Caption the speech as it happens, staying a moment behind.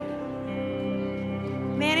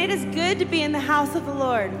Man, it is good to be in the house of the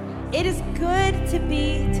Lord. It is good to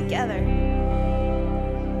be together.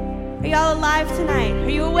 Are y'all alive tonight? Are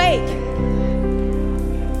you awake?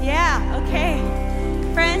 Yeah, okay.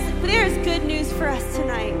 Friends, there is good news for us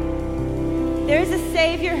tonight. There is a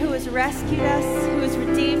Savior who has rescued us, who has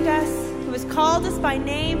redeemed us, who has called us by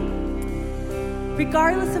name.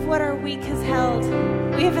 Regardless of what our week has held,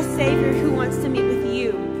 we have a Savior who wants to meet with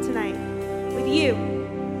you tonight. With you.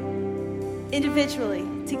 Individually,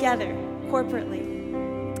 together, corporately.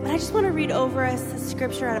 And I just want to read over us a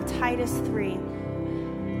scripture out of Titus 3.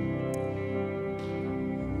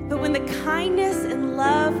 But when the kindness and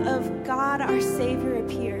love of God our Savior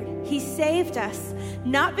appeared, he saved us,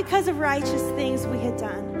 not because of righteous things we had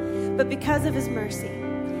done, but because of his mercy.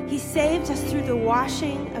 He saved us through the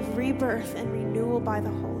washing of rebirth and renewal by the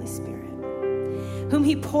Holy Spirit, whom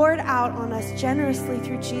he poured out on us generously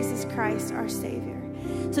through Jesus Christ our Savior,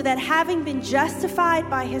 so that having been justified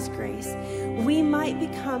by his grace, we might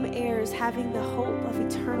become heirs, having the hope of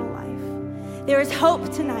eternal life. There is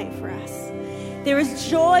hope tonight for us. There is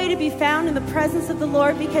joy to be found in the presence of the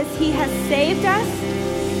Lord because he has saved us.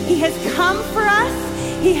 He has come for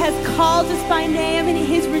us. He has called us by name, and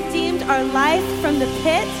he has redeemed our life from the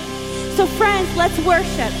pit. So friends, let's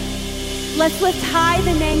worship. Let's lift high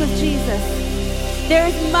the name of Jesus. There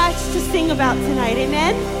is much to sing about tonight.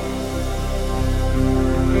 Amen?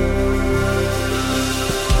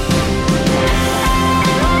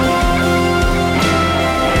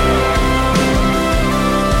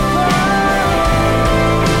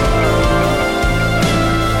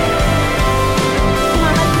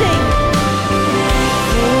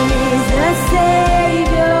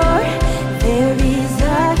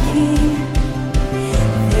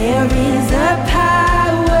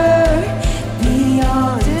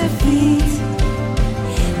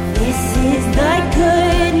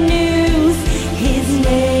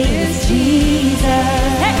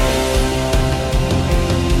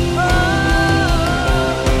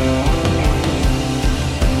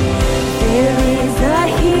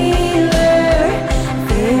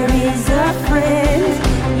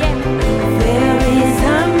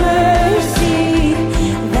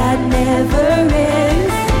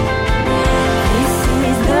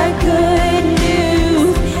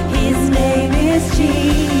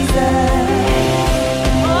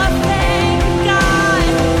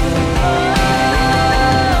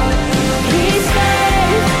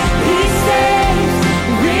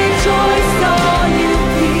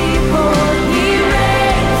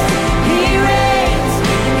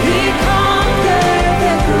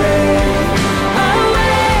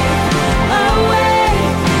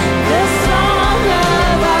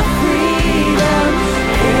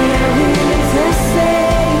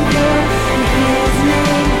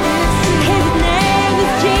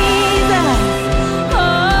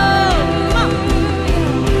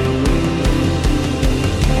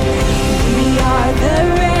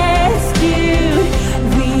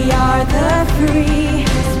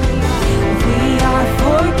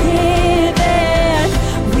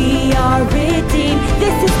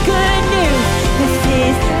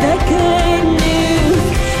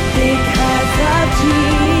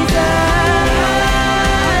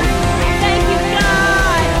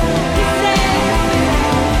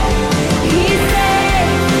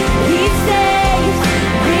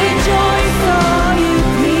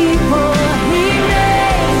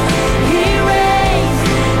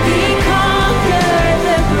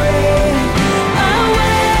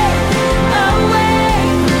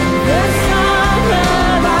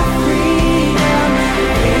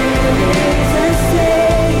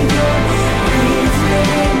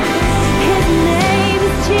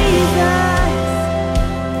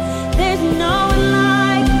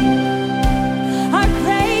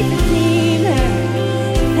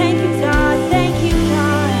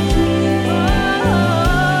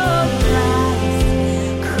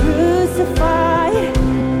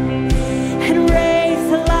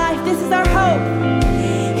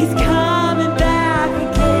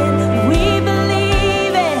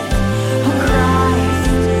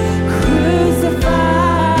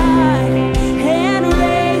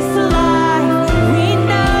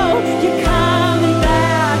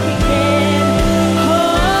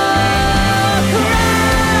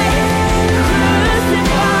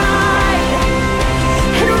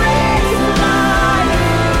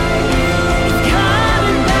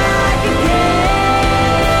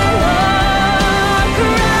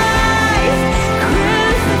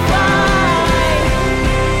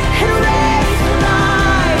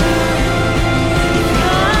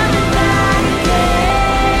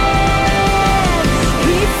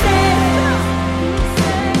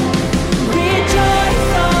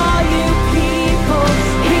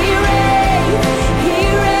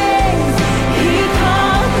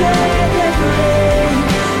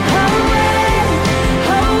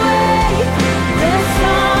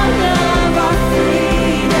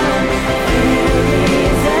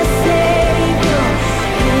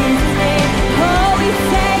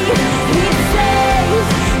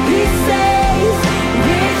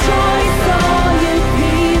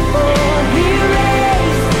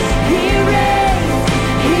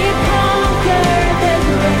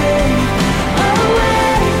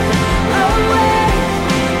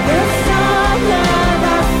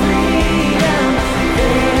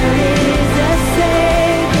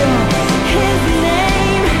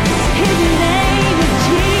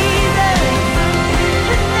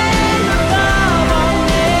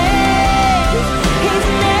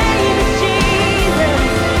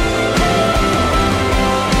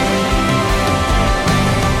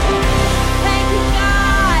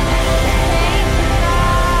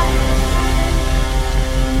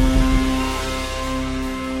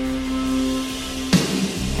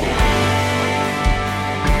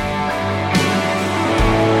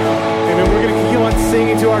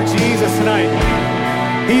 singing to our Jesus tonight.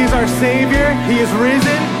 He is our Savior. He is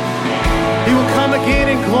risen. He will come again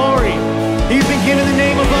in glory. He's been given the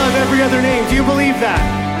name above every other name. Do you believe that?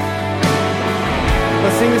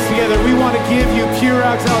 Let's sing this together. We want to give you pure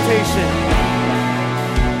exaltation.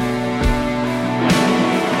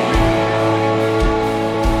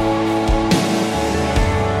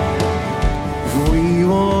 We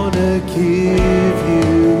want to give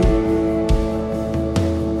you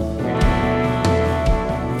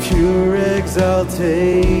pure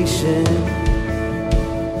exaltation.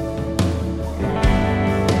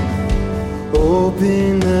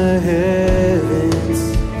 Open the heavens.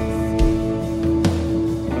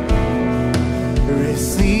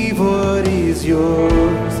 Receive what is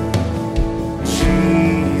yours,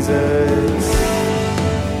 Jesus.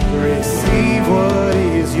 Receive what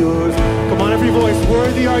is yours. Come on, every voice.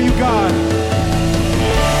 Worthy are you, God.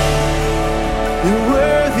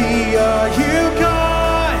 Worthy are you,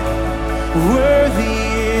 God. Worthy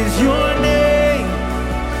is your name,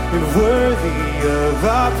 and worthy of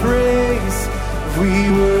our praise. We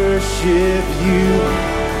worship you.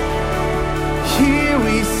 Here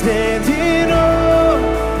we stand in awe.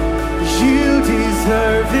 You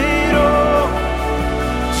deserve it all,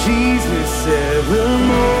 Jesus,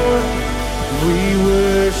 evermore. We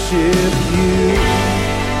worship you.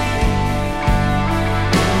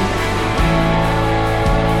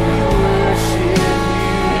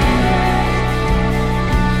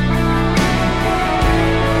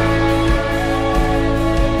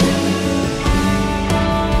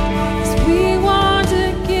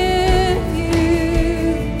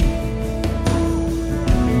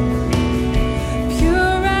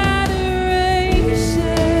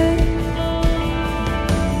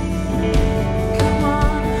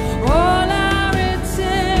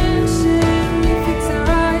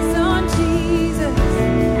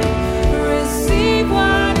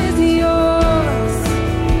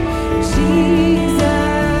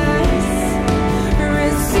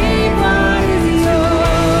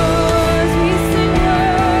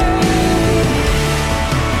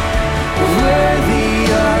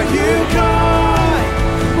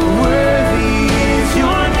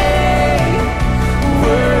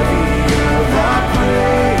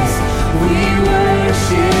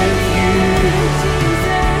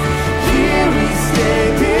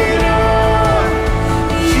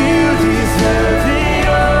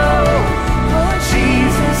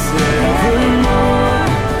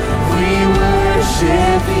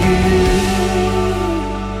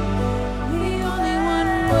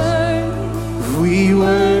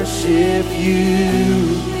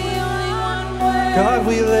 God,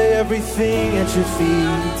 we lay everything at your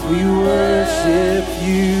feet. We worship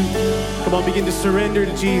you. Come on, begin to surrender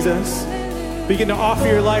to Jesus. Begin to offer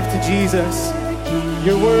your life to Jesus.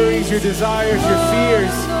 Your worries, your desires, your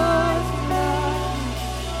fears,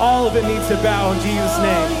 all of it needs to bow in Jesus'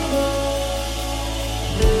 name.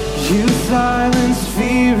 You silence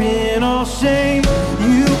fear and all shame.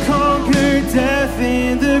 You conquered death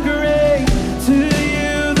and the grave. To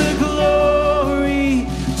you the glory,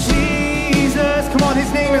 Jesus. Come on,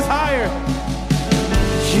 his name is higher.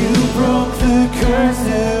 You broke the curse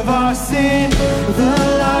of our sin. The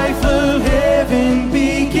life of heaven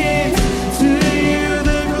begins. To you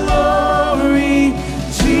the glory,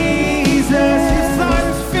 Jesus. You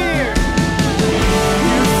silence fear.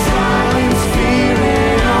 You silence fear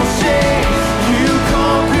and all shame. You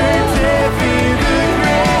conquered death in the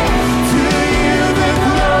grave. To you the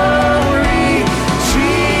glory.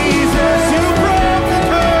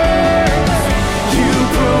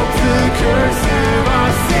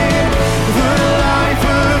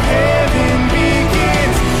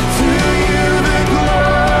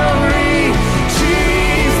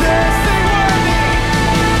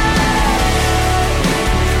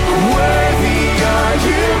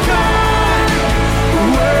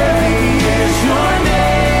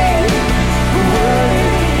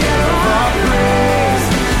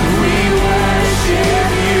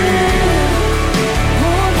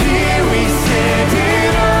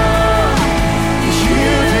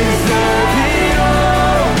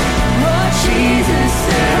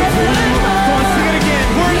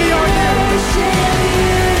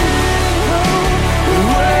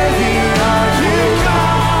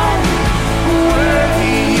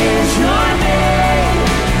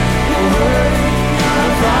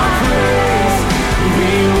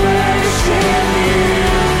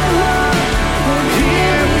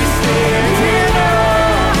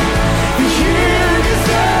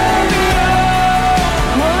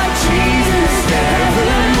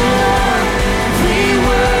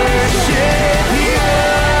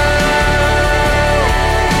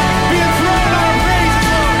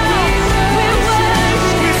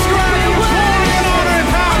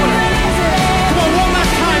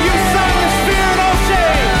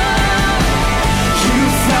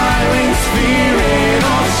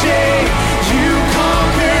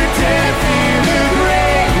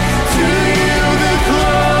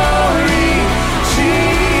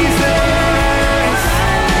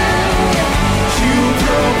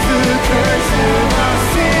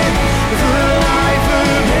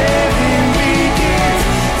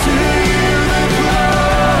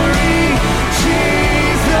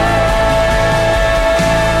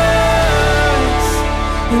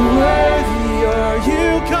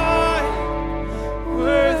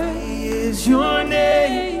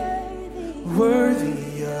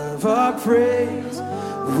 of our praise,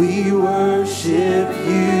 we worship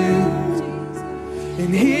you.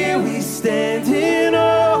 And here we stand in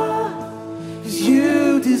awe, 'cause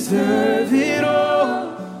you deserve it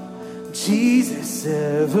all. Jesus,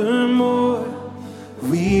 evermore,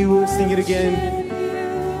 we will sing it again.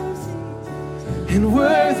 And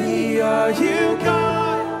worthy are you,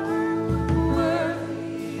 God.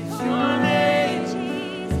 Worthy is your name.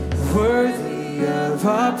 Worthy of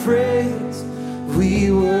our praise,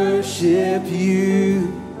 we worship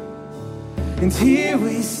you. And here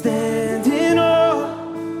we stand in awe,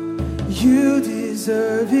 you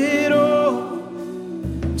deserve it all.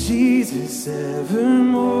 Jesus,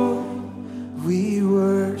 evermore, we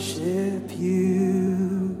worship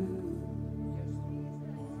you.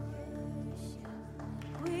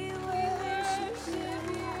 We worship you.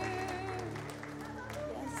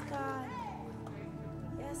 Yes, God.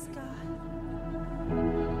 Yes, God.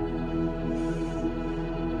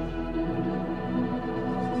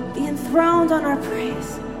 Be enthroned on our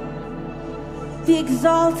praise. Be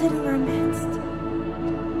exalted in our midst.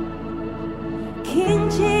 King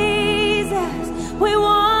Jesus, we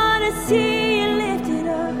want to see you lifted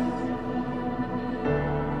up.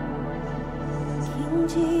 King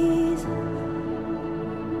Jesus,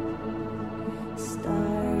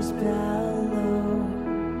 stars bow low.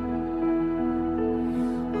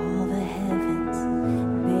 All the heavens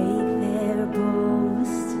make their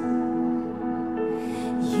boast.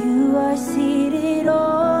 You are seated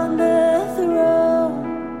on the throne,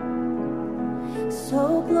 so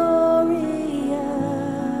glorious.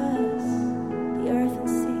 The earth and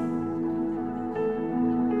sea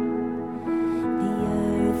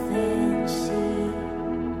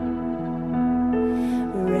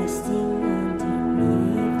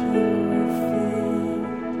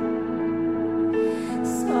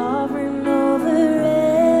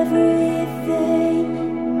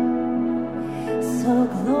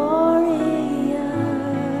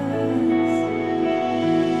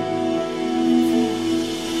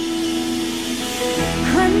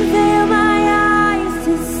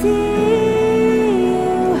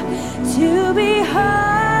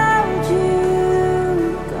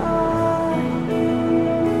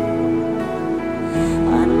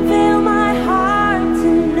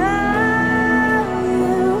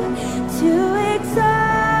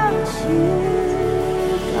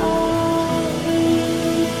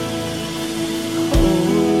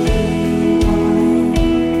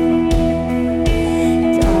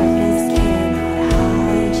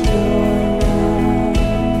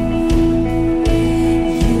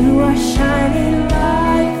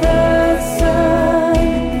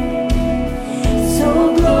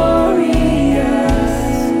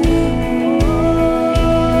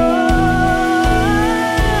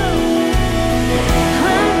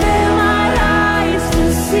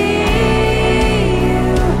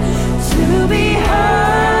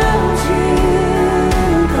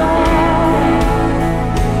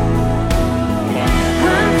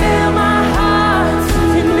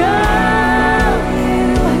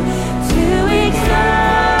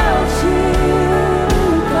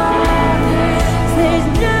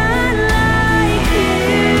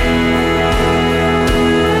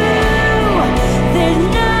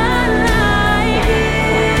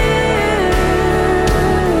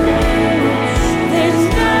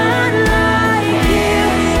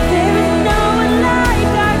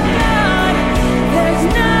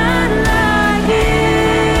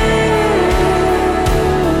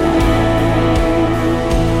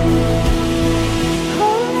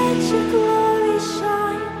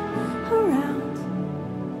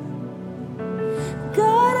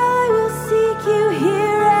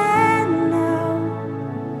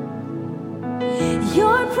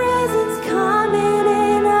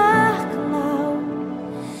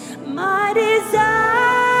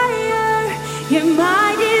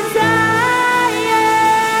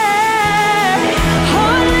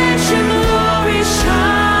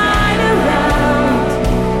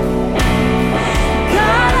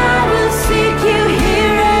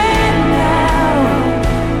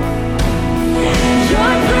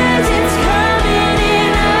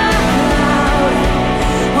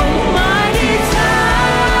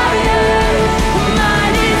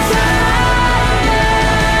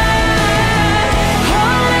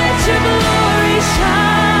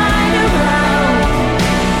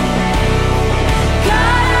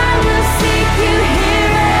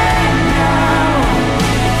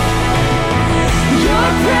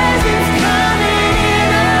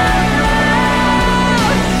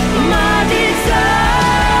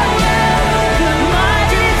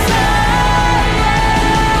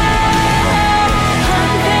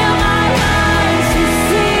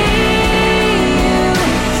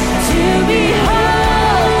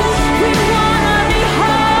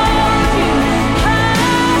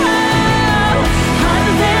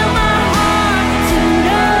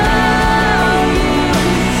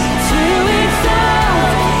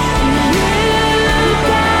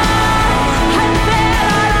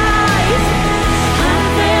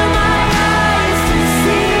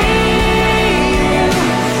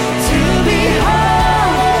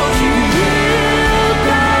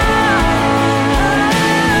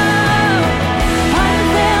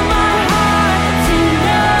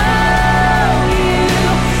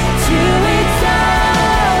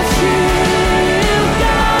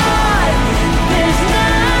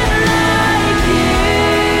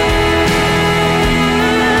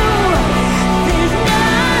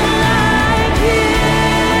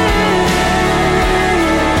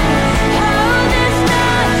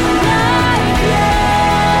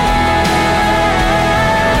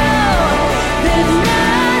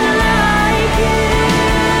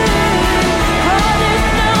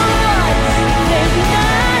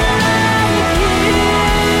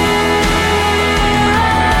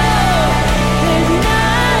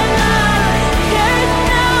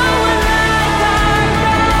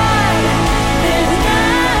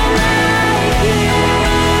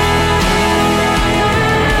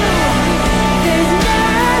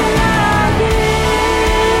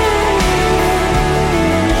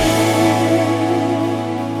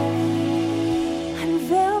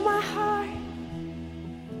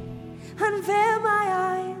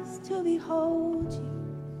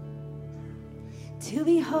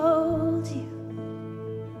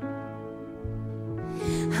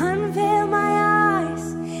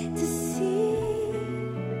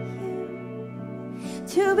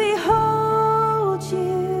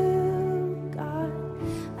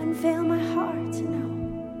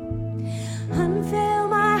Unveil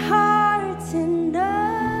my heart to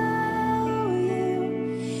know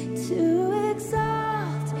you, to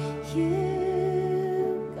exalt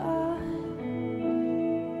you, God.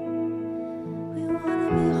 We want to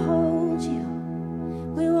behold you.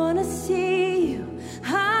 We want to see you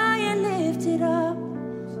high and lifted up.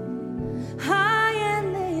 High and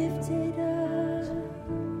lifted up.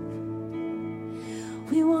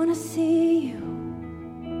 We want to see you.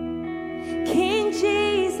 King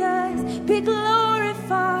Jesus, be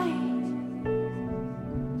glorified.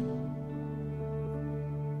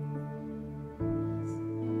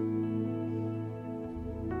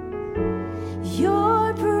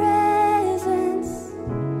 Your presence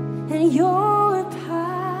and your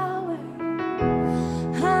power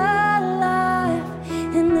alive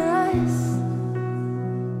in us.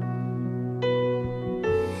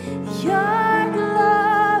 Your glory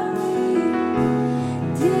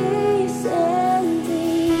descending,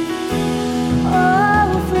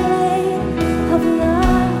 oh flame of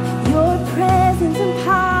love, your presence and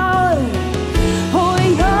power, oh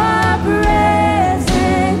your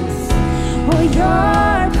presence, oh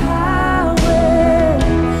your power,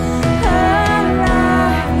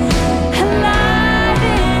 alive, alive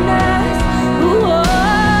in us, oh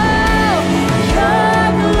your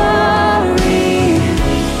glory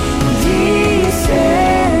descending,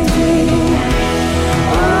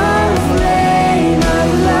 oh flame of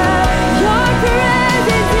love, your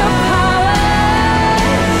presence, your power,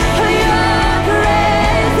 oh your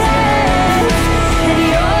presence and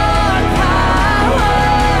your power,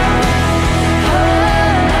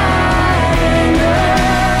 alive in us,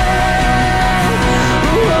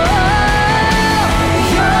 oh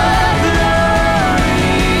your glory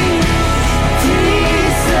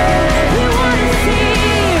descend. We want to see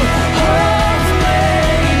you, oh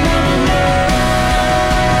flame of love.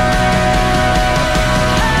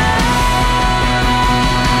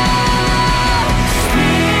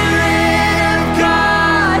 Spirit of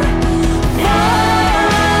God, fall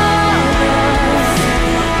on us,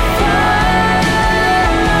 oh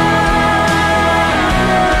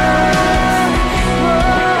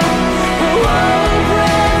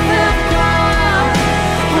breath of God,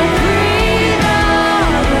 oh breathe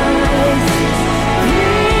on us,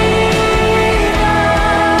 breathe on us,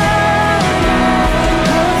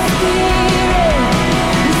 oh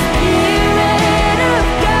Spirit of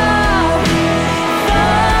God,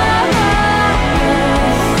 fall on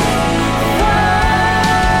us,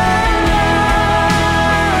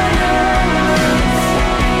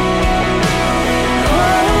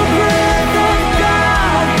 oh breath of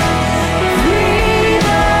God, breathe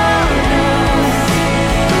on us,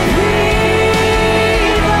 breathe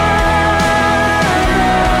on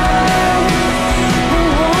us.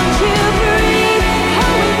 Won't you breathe?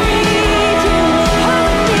 Oh, we need you. Oh,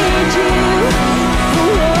 we need you.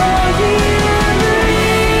 Won't you breathe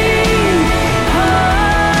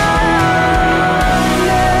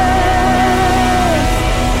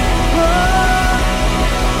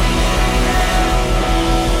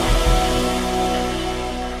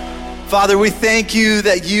Father, we thank you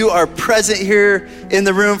that you are present here in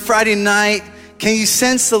the room Friday night. Can you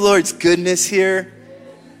sense the Lord's goodness here?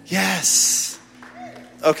 Yes.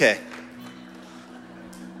 Okay.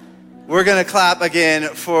 We're going to clap again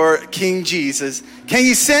for King Jesus. Can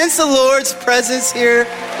you sense the Lord's presence here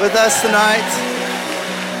with us tonight?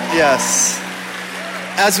 Yes.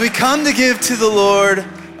 As we come to give to the Lord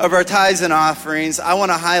of our tithes and offerings, I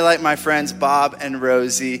want to highlight my friends Bob and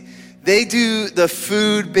Rosie. They do the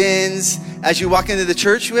food bins. As you walk into the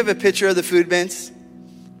church, we have a picture of the food bins.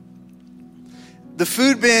 The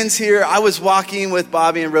food bins here, I was walking with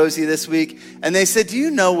Bobby and Rosie this week, and they said, do you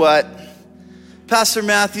know what, Pastor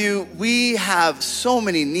Matthew, we have so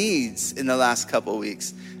many needs in the last couple of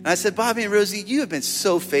weeks. And I said, Bobby and Rosie, you have been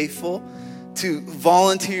so faithful to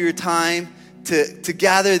volunteer your time, to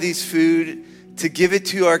gather these food, to give it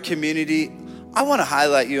to our community. I want to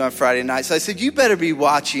highlight you on Friday night. So I said, you better be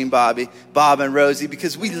watching Bob and Rosie,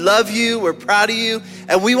 because we love you, we're proud of you,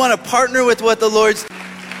 and we want to partner with what the Lord's.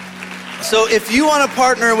 So if you want to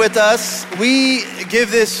partner with us, we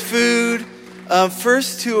give this food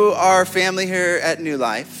first to our family here at New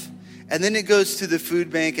Life, and then it goes to the food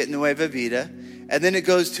bank at Nueva Vida, and then it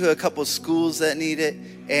goes to a couple schools that need it,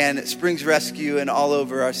 and Springs Rescue and all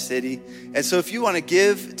over our city. And so if you want to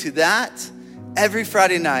give to that, every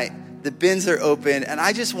Friday night, the bins are open, and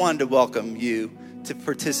I just wanted to welcome you to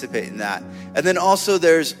participate in that. And then also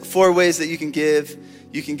there's 4 ways that you can give.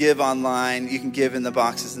 You can give online, you can give in the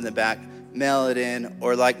boxes in the back, mail it in,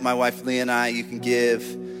 or like my wife Leah and I, you can give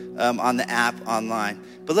on the app online.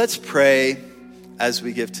 But let's pray as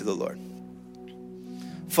we give to the Lord.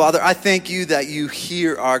 Father, I thank you that you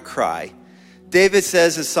hear our cry. David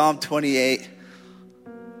says in Psalm 28,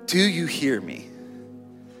 do you hear me?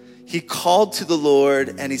 He called to the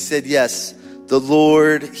Lord and he said, yes, the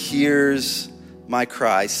Lord hears my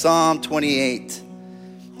cry. Psalm 28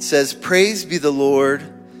 says, praise be the Lord,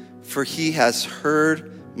 for he has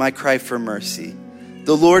heard my cry for mercy.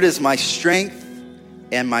 The Lord is my strength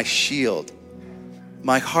and my shield.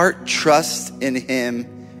 My heart trusts in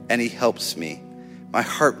him and he helps me. My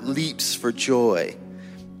heart leaps for joy.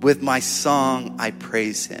 With my song, I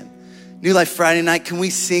praise him. New Life Friday night, can we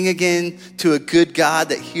sing again to a good God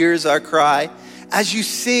that hears our cry? As you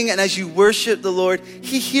sing and as you worship the Lord,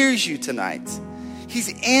 he hears you tonight.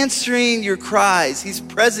 He's answering your cries. He's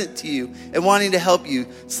present to you and wanting to help you.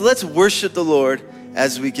 So let's worship the Lord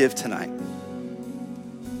as we give tonight.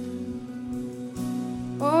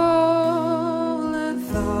 All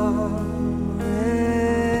authority,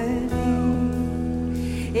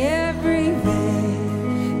 every victory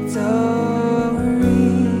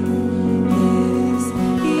is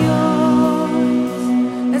yours.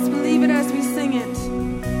 Let's believe it as we sing it.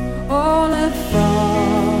 All authority,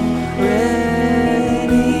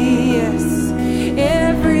 yes,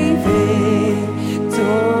 every victory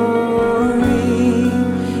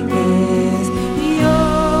is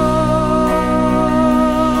yours.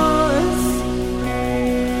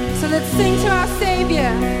 So let's sing to our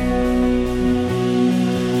Savior.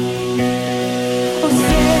 Oh,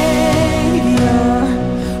 Savior,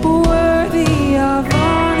 worthy of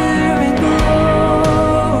honor and glory,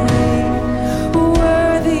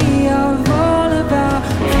 worthy of all of our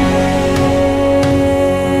praise.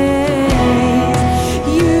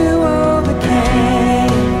 You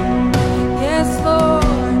overcame, yes, Lord.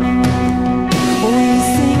 We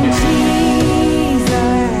sing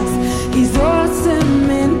Jesus, he's awesome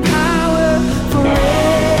in power forever.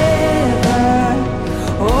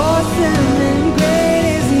 Awesome and great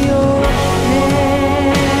is your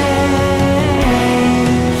name.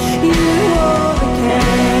 You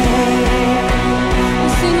overcame. We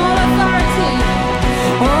sing all authority.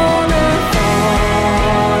 All authority.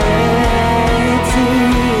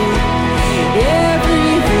 Every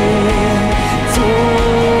victory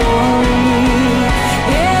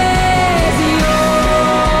is yours.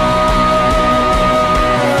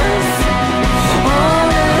 All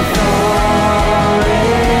authority,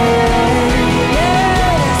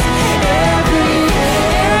 yes. Every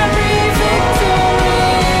victory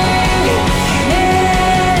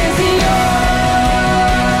is yours.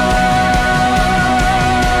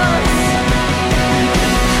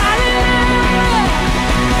 Hallelujah.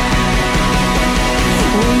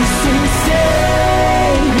 We sing Savior,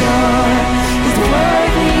 he's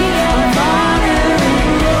worthy of honor and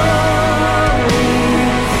glory.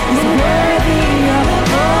 He's worthy of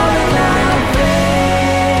all of our praise.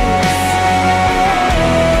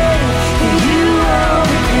 You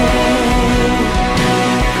overcame.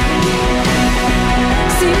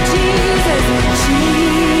 Sing Jesus,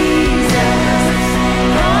 Jesus,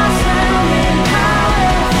 awesome in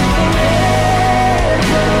power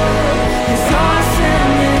forever. His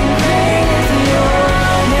awesome and great is your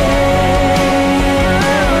name.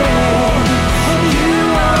 You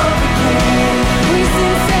overcame. We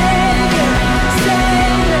sing Savior,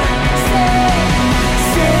 Savior,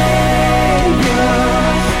 Savior.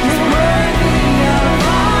 He's worthy of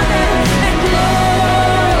honor and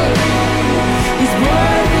glory. He's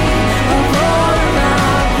worthy of all of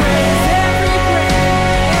our praise. Every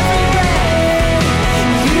praise.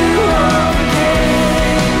 You overcame.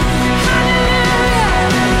 Hallelujah,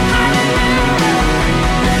 hallelujah.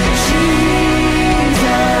 Jesus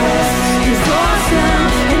is awesome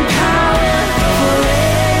in power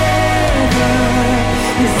forever.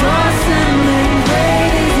 His awesome and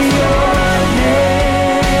great is your name.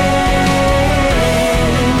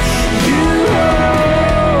 You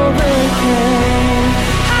overcame.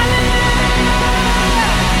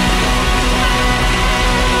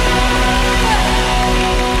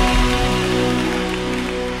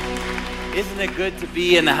 Isn't it good to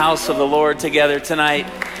be in the house of the Lord together tonight?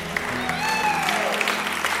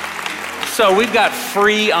 So we've got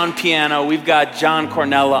Free on piano, we've got John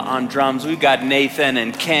Cornella on drums, we've got Nathan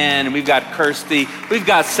and Ken, and we've got Kirsty, we've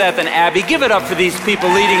got Seth and Abby. Give it up for these people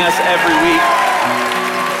leading us every week.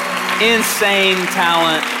 Insane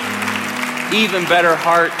talent, even better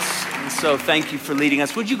hearts. And so thank you for leading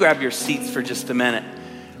us. Would you grab your seats for just a minute?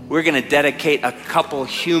 We're going to dedicate a couple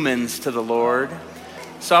humans to the Lord.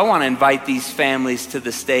 So I want to invite these families to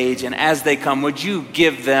the stage, and as they come, would you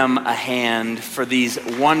give them a hand for these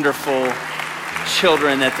wonderful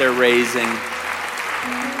children that they're raising?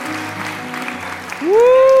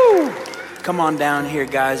 Woo! Come on down here,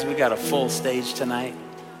 guys. We got a full stage tonight.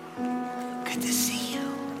 Good to see you.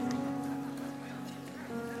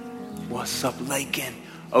 What's up, Lakin?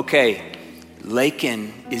 Okay,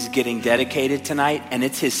 Lakin is getting dedicated tonight, and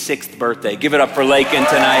it's his 6th birthday. Give it up for Lakin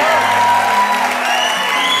tonight.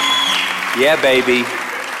 Yeah, baby.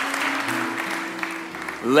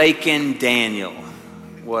 Lakin Daniel.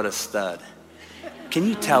 What a stud. Can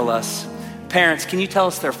you tell us, parents, can you tell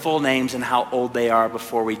us their full names and how old they are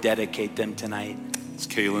before we dedicate them tonight? It's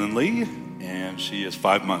Kaylin Lee, and she is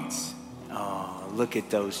 5 months. Oh, look at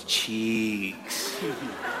those cheeks.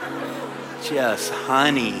 Just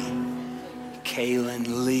honey.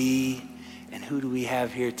 Kaylin Lee. And who do we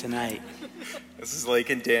have here tonight? This is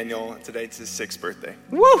Lakin Daniel. Tonight's his 6th birthday.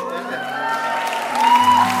 Woo!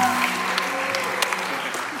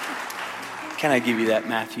 Can I give you that,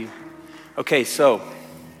 Matthew? Okay, so,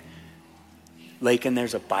 Lakin,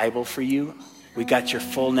 there's a Bible for you. We got your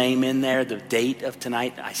full name in there, the date of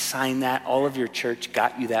tonight. I signed that. All of your church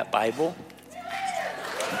got you that Bible.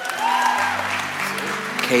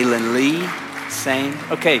 Kaylin Lee, same.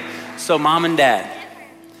 Okay, so mom and dad,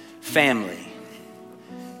 family.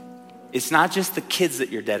 It's not just the kids that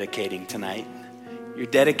you're dedicating tonight. You're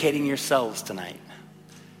dedicating yourselves tonight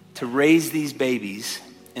to raise these babies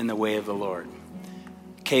in the way of the Lord.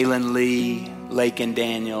 Kaylin Lee, Lakin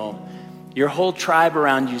Daniel, your whole tribe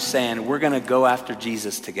around you saying, we're going to go after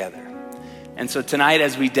Jesus together. And so tonight,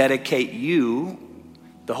 as we dedicate you,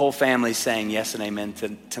 the whole family's saying yes and amen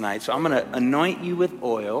tonight. So I'm going to anoint you with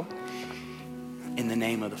oil in the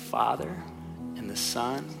name of the Father and the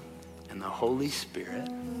Son and the Holy Spirit.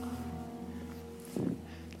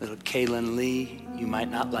 Little Kaylin Lee, you might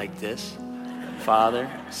not like this. Father,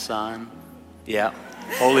 Son, yeah,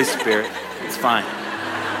 Holy Spirit. It's fine.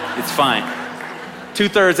 It's fine.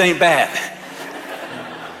 2/3 ain't bad.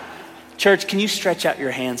 Church, can you stretch out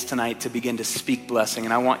your hands tonight to begin to speak blessing?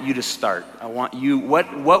 And I want you to start. I want you,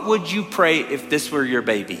 what would you pray if this were your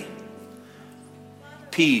baby?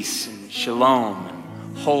 Peace and shalom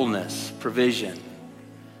and wholeness, provision.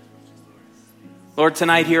 Lord,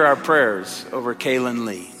 tonight hear our prayers over Kaylin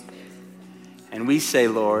Lee. And we say,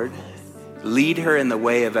 Lord, lead her in the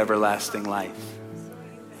way of everlasting life.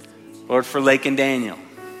 Lord, for Lakin Daniel,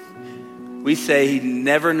 we say he'd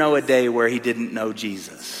never know a day where he didn't know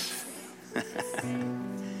Jesus.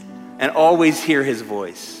 And always hear his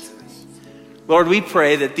voice. Lord, we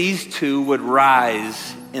pray that these two would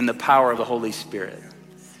rise in the power of the Holy Spirit.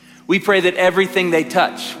 We pray that everything they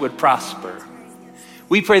touch would prosper.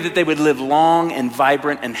 We pray that they would live long and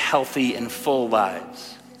vibrant and healthy and full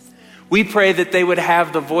lives. We pray that they would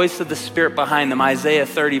have the voice of the Spirit behind them. Isaiah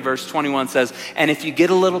 30 verse 21 says, and if you get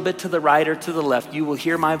a little bit to the right or to the left, you will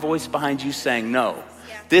hear my voice behind you saying, no,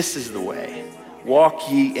 this is the way.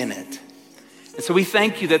 Walk ye in it. And so we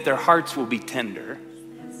thank you that their hearts will be tender.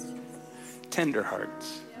 Tender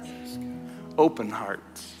hearts. Open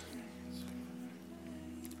hearts.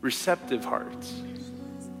 Receptive hearts.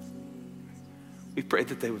 We pray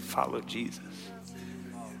that they would follow Jesus.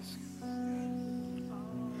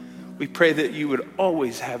 We pray that you would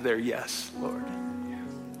always have their yes, Lord.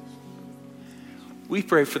 We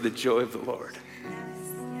pray for the joy of the Lord.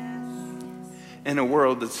 In a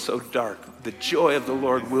world that's so dark, the joy of the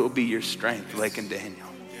Lord will be your strength, Lakin Daniel.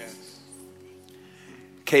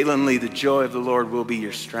 Kaylin Lee, the joy of the Lord will be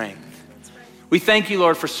your strength. We thank you,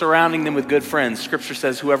 Lord, for surrounding them with good friends. Scripture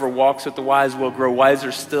says, whoever walks with the wise will grow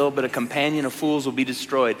wiser still, but a companion of fools will be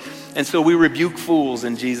destroyed. And so we rebuke fools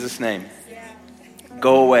in Jesus' name.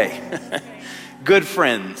 Go away. Good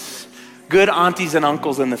friends, good aunties and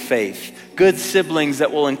uncles in the faith, good siblings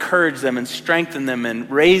that will encourage them and strengthen them and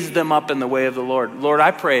raise them up in the way of the Lord. Lord, I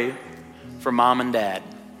pray for mom and dad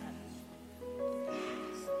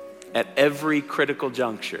at every critical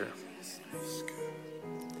juncture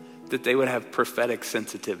that they would have prophetic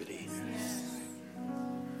sensitivity.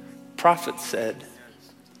 Prophet said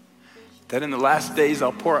that in the last days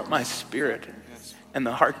I'll pour out my Spirit and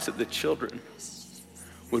the hearts of the children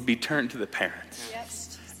would be turned to the parents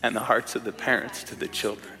and the hearts of the parents to the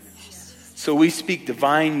children. So we speak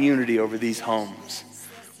divine unity over these homes.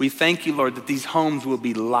 We thank you, Lord, that these homes will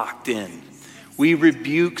be locked in. We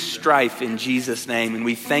rebuke strife in Jesus' name, and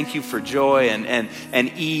we thank you for joy and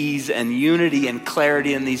ease and unity and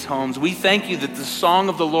clarity in these homes. We thank you that the song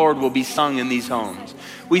of the Lord will be sung in these homes.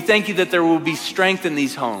 We thank you that there will be strength in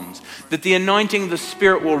these homes, that the anointing of the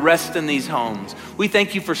Spirit will rest in these homes. We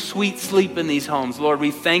thank you for sweet sleep in these homes. Lord,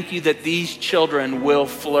 we thank you that these children will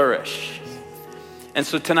flourish. And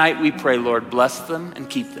so tonight we pray, Lord, bless them and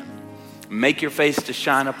keep them. Make your face to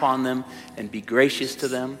shine upon them and be gracious to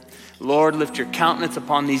them. Lord, lift your countenance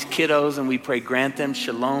upon these kiddos, and we pray grant them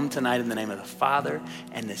shalom tonight in the name of the Father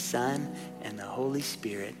and the Son and the Holy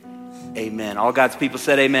Spirit. Amen. All God's people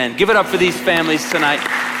said amen. Give it up for these families tonight.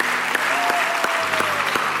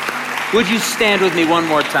 Would you stand with me one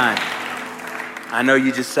more time? I know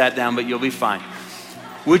you just sat down, but you'll be fine.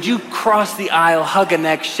 Would you cross the aisle, hug a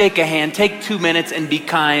neck, shake a hand, take 2 minutes and be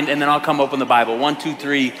kind, and then I'll come open the Bible. 1, 2,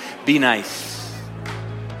 3, be nice.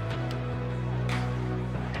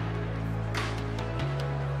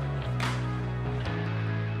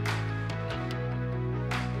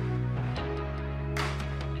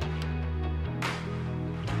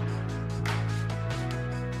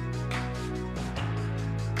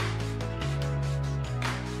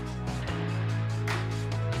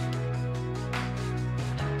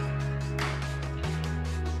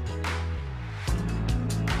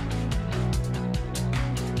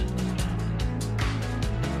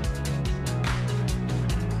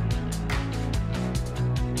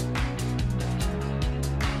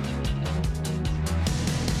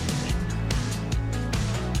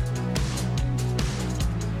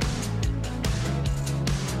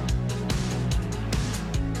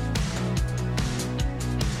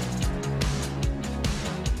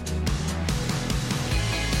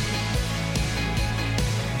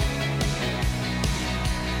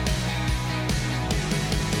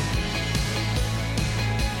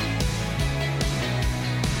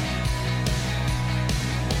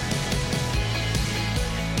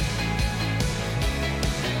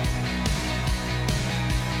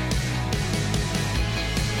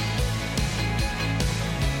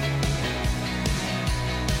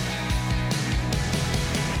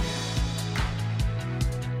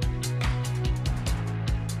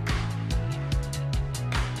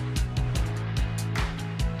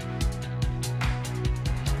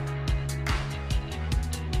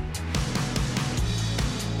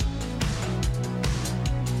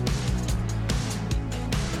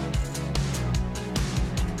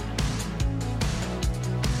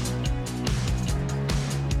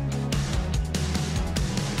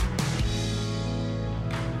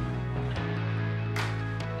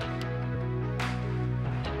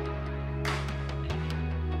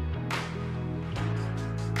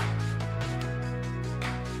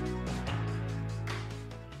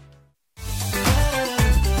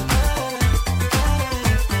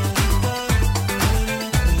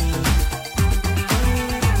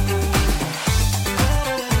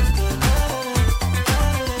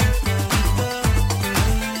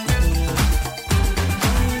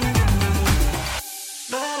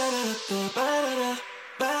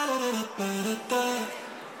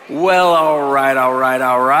 Well,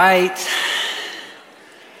 all right.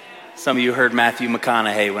 Some of you heard Matthew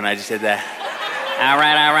McConaughey when I just did that. All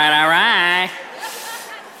right.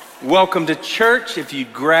 Welcome to church. If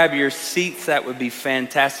you'd grab your seats, that would be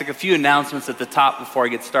fantastic. A few announcements at the top before I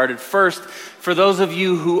get started. First, for those of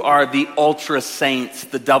you who are the ultra saints,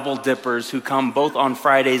 the double dippers who come both on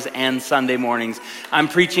Fridays and Sunday mornings, I'm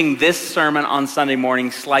preaching this sermon on Sunday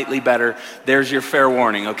morning slightly better. There's your fair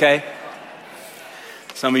warning, okay?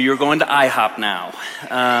 Some of you are going to IHOP now.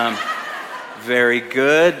 Very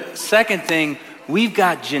good. Second thing, we've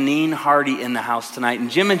got Janine Hardy in the house tonight.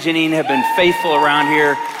 And Jim and Janine have been faithful around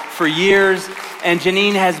here for years. And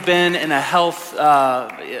Janine has been in a health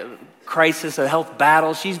crisis, a health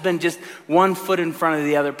battle. She's been just one foot in front of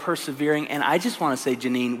the other, persevering. And I just want to say,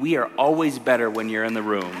 Janine, we are always better when you're in the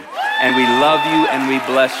room. And we love you and we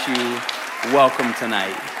bless you. Welcome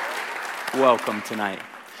tonight. Welcome tonight.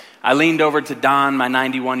 I leaned over to Don, my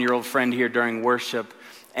 91-year-old friend here during worship,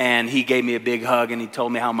 and he gave me a big hug, and he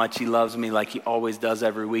told me how much he loves me like he always does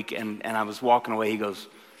every week. And I was walking away. He goes,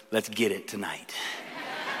 let's get it tonight.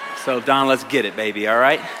 So, Don, let's get it, baby, all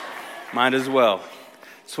right? Might as well.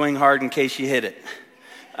 Swing hard in case you hit it.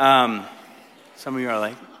 Some of you are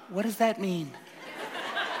like, what does that mean?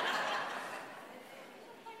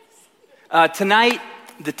 Tonight,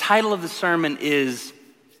 the title of the sermon is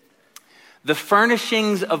The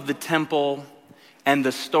Furnishings of the Temple and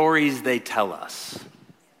the Stories They Tell Us.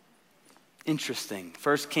 Interesting.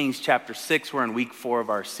 1 Kings chapter 6, we're in week 4 of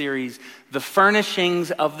our series. The Furnishings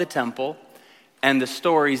of the Temple and the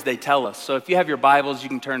Stories They Tell Us. So if you have your Bibles, you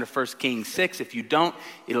can turn to 1 Kings 6. If you don't,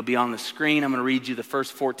 it'll be on the screen. I'm going to read you the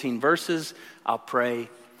first 14 verses. I'll pray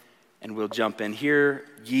and we'll jump in. Hear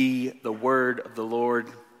ye the word of the Lord.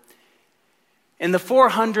 In the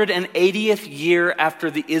 480th year after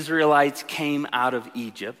the Israelites came out of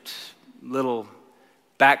Egypt, little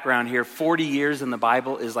background here, 40 years in the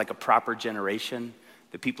Bible is like a proper generation.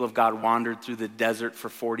 The people of God wandered through the desert for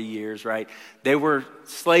 40 years, right? They were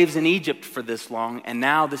slaves in Egypt for this long, and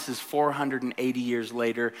now this is 480 years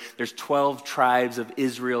later. There's 12 tribes of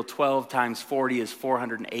Israel. 12 times 40 is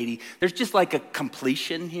 480. There's just like a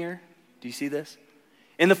completion here. Do you see this?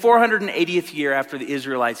 In the 480th year after the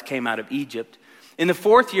Israelites came out of Egypt, in the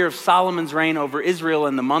 4th year of Solomon's reign over Israel,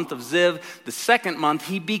 in the month of Ziv, the 2nd month,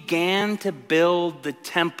 he began to build the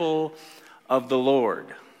temple of the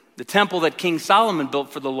Lord. The temple that King Solomon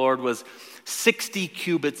built for the Lord was 60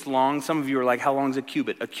 cubits long. Some of you are like, how long is a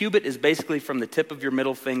cubit? A cubit is basically from the tip of your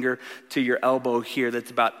middle finger to your elbow here.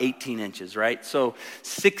 That's about 18 inches, right? So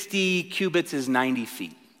 60 cubits is 90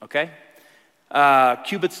 feet, okay?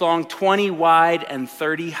 Cubits long, 20 wide, and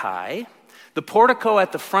 30 high. The portico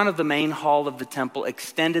at the front of the main hall of the temple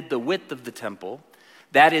extended the width of the temple,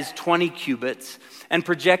 that is 20 cubits, and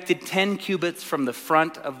projected 10 cubits from the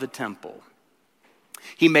front of the temple.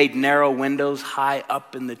 He made narrow windows high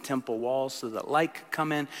up in the temple walls so that light could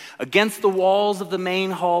come in. Against the walls of the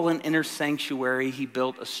main hall and inner sanctuary, he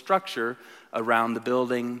built a structure around the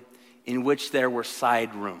building in which there were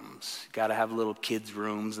side rooms. Got to have little kids'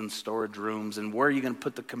 rooms and storage rooms, and where are you going to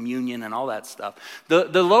put the communion and all that stuff.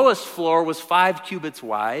 The lowest floor was 5 cubits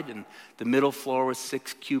wide, and the middle floor was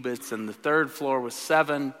 6 cubits, and the third floor was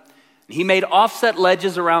 7. He made offset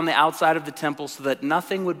ledges around the outside of the temple so that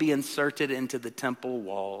nothing would be inserted into the temple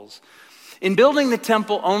walls. In building the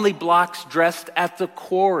temple, only blocks dressed at the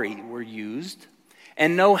quarry were used,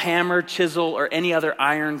 and no hammer, chisel, or any other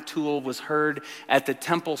iron tool was heard at the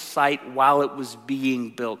temple site while it was being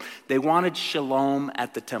built. They wanted shalom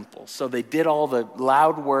at the temple, so they did all the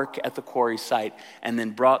loud work at the quarry site and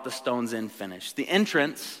then brought the stones in finished. The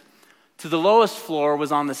entrance to the lowest floor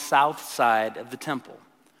was on the south side of the temple.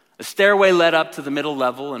 A stairway led up to the middle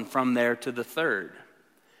level and from there to the third.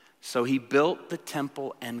 So he built the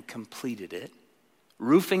temple and completed it,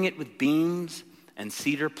 roofing it with beams and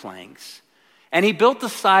cedar planks. And he built the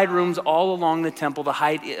side rooms all along the temple. The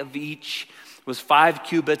height of each was 5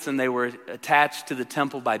 cubits, and they were attached to the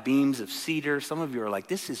temple by beams of cedar. Some of you are like,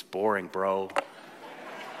 this is boring, bro.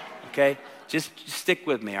 Okay? Just stick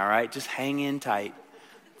with me, all right? Just hang in tight.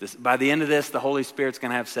 By the end of this, the Holy Spirit's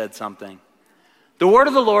going to have said something. The word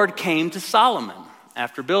of the Lord came to Solomon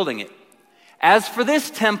after building it. As for this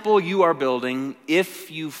temple you are building,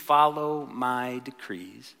 if you follow my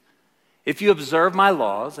decrees, if you observe my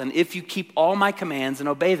laws, and if you keep all my commands and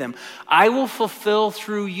obey them, I will fulfill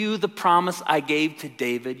through you the promise I gave to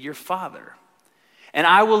David your father. And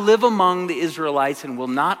I will live among the Israelites and will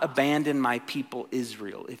not abandon my people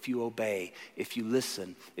Israel. If you obey, if you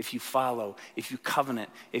listen, if you follow, if you covenant,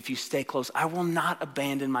 if you stay close, I will not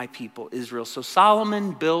abandon my people Israel. So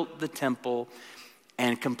Solomon built the temple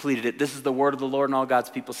and completed it. This is the word of the Lord, and all God's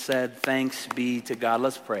people said, thanks be to God.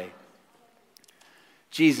 Let's pray.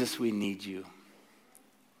 Jesus, we need you.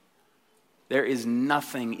 There is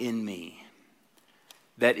nothing in me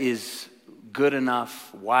that is good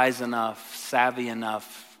enough, wise enough, savvy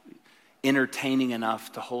enough, entertaining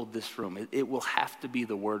enough to hold this room. It will have to be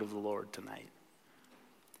the word of the Lord tonight.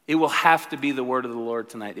 It will have to be the word of the Lord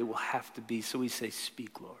tonight. It will have to be. So we say,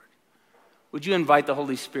 speak, Lord. Would you invite the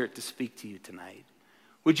Holy Spirit to speak to you tonight?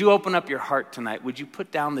 Would you open up your heart tonight? Would you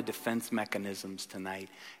put down the defense mechanisms tonight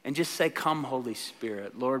and just say, come, Holy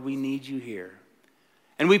Spirit. Lord, we need you here.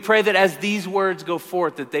 And we pray that as these words go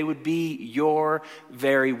forth, that they would be your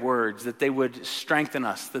very words, that they would strengthen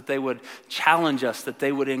us, that they would challenge us, that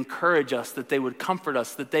they would encourage us, that they would comfort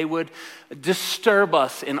us, that they would disturb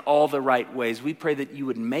us in all the right ways. We pray that you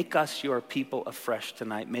would make us your people afresh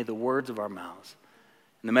tonight. May the words of our mouths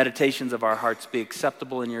and the meditations of our hearts be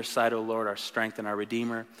acceptable in your sight, O Lord, our strength and our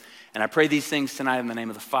Redeemer. And I pray these things tonight in the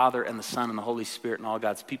name of the Father and the Son and the Holy Spirit, and all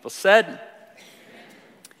God's people said,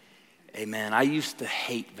 amen. I used to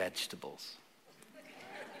hate vegetables.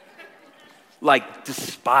 Like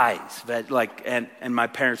despise and my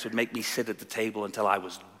parents would make me sit at the table until I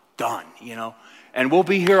was done, And we'll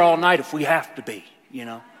be here all night if we have to be,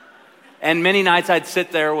 And many nights I'd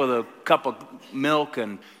sit there with a cup of milk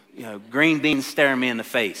and green beans staring me in the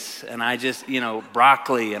face, and I just,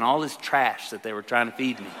 broccoli and all this trash that they were trying to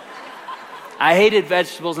feed me. I hated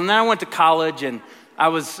vegetables, and then I went to college, and I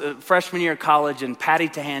was freshman year of college, and Patty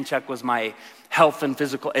Tahanchuk was my health and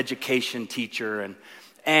physical education teacher,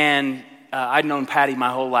 and I'd known Patty my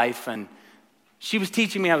whole life, and she was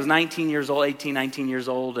teaching me. I was 19 years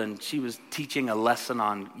old, and she was teaching a lesson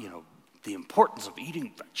on, the importance of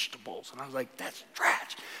eating vegetables, and I was like, that's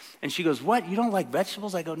trash. And she goes, what, you don't like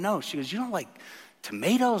vegetables? I go, no. She goes, you don't like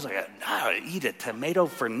tomatoes? I go, no, I eat a tomato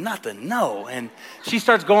for nothing, no. And she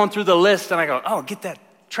starts going through the list, and I go, oh, get that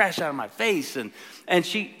trash out of my face. And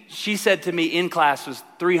she said to me in class, was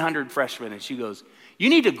 300 freshmen, and she goes, "You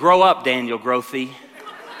need to grow up, Daniel Grothy."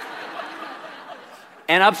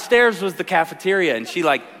 And upstairs was the cafeteria, and she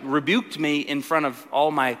like rebuked me in front of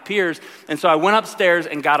all my peers. And so I went upstairs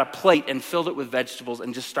and got a plate and filled it with vegetables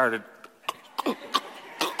and just started.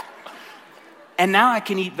 And now I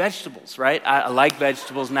can eat vegetables, right? I like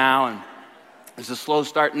vegetables now, and it was a slow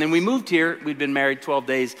start. And then we moved here. We'd been married 12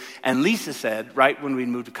 days. And Lisa said, right when we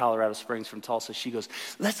moved to Colorado Springs from Tulsa, she goes,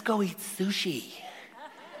 "Let's go eat sushi."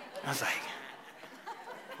 I was like,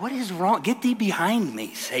 what is wrong? Get thee behind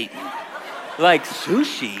me, Satan. Like,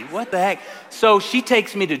 sushi? What the heck? So she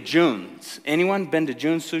takes me to June's. Anyone been to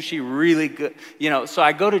June's Sushi? Really good. So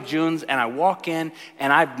I go to June's and I walk in,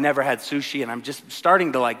 and I've never had sushi, and I'm just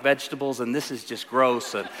starting to like vegetables, and this is just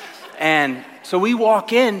gross. And so we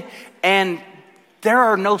walk in, and there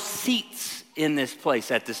are no seats in this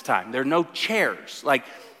place at this time. There are no chairs. Like,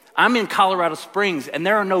 I'm in Colorado Springs, and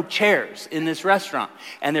there are no chairs in this restaurant.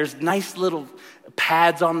 And there's nice little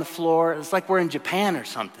pads on the floor. It's like we're in Japan or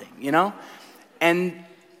something, And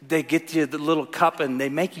they get you the little cup, and they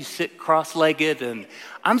make you sit cross-legged. And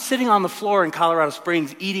I'm sitting on the floor in Colorado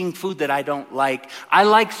Springs eating food that I don't like. I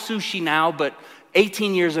like sushi now, but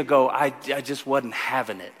 18 years ago, I just wasn't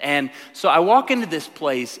having it. And so I walk into this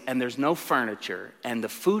place, and there's no furniture, and the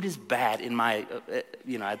food is bad in my,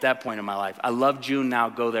 at that point in my life. I love June now,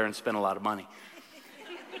 go there and spend a lot of money.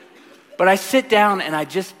 But I sit down, and I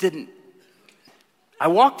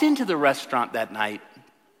walked into the restaurant that night,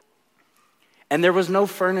 and there was no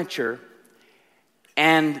furniture,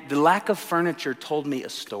 and the lack of furniture told me a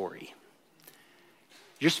story.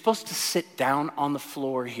 You're supposed to sit down on the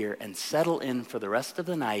floor here and settle in for the rest of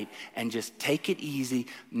the night and just take it easy.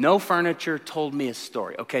 No furniture told me a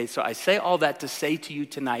story. Okay, so I say all that to say to you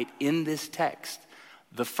tonight in this text,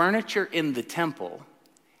 the furniture in the temple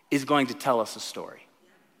is going to tell us a story.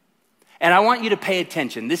 And I want you to pay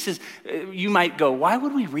attention. You might go, why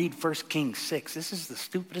would we read 1 Kings 6? This is the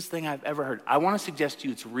stupidest thing I've ever heard. I want to suggest to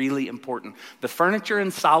you it's really important. The furniture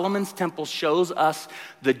in Solomon's temple shows us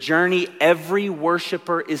the journey every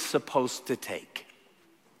worshiper is supposed to take.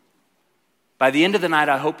 By the end of the night,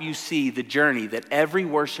 I hope you see the journey that every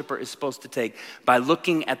worshiper is supposed to take by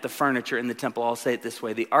looking at the furniture in the temple. I'll say it this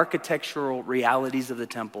way. The architectural realities of the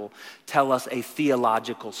temple tell us a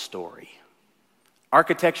theological story.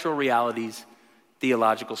 Architectural realities,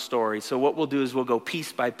 theological story. So what we'll do is we'll go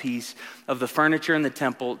piece by piece of the furniture in the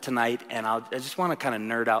temple tonight, and I just want to kind of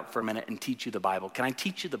nerd out for a minute and teach you the Bible. Can I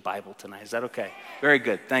teach you the Bible tonight? Is that okay? Very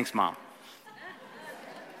good. Thanks, Mom.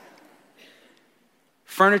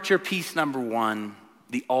 Furniture piece number 1,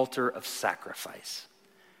 the altar of sacrifice.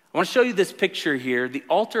 I want to show you this picture here. The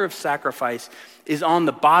altar of sacrifice is on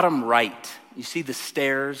the bottom right. You see the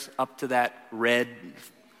stairs up to that red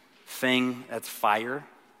thing, that's fire.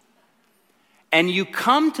 And you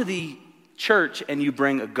come to the church and you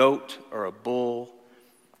bring a goat or a bull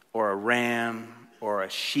or a ram or a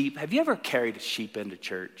sheep. Have you ever carried a sheep into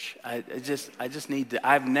church? I just need to.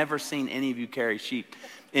 I've never seen any of you carry sheep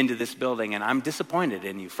into this building, and I'm disappointed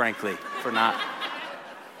in you, frankly, for not.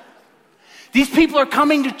 These people are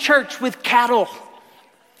coming to church with cattle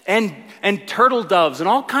and turtle doves and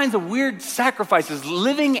all kinds of weird sacrifices,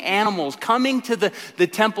 living animals coming to the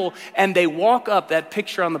temple, and they walk up, that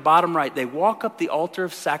picture on the bottom right, they walk up the altar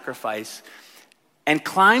of sacrifice and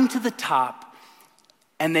climb to the top,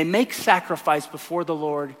 and they make sacrifice before the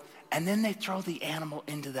Lord, and then they throw the animal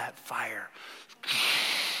into that fire.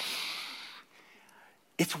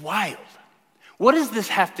 It's wild. What does this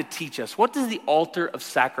have to teach us? What does the altar of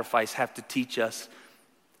sacrifice have to teach us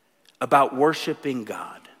about worshiping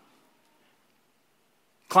God?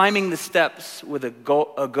 Climbing the steps with a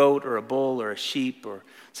goat or a bull or a sheep or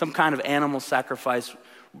some kind of animal sacrifice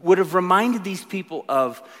would have reminded these people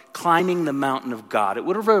of climbing the mountain of God. It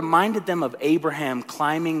would have reminded them of Abraham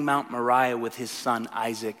climbing Mount Moriah with his son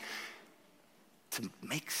Isaac. To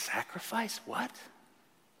make sacrifice? What?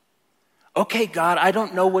 Okay, God, I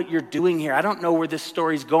don't know what you're doing here. I don't know where this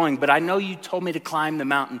story's going, but I know you told me to climb the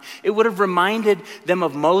mountain. It would have reminded them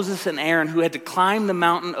of Moses and Aaron, who had to climb the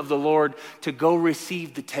mountain of the Lord to go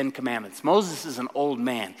receive the 10 Commandments. Moses is an old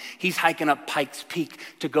man. He's hiking up Pikes Peak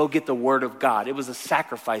to go get the word of God. It was a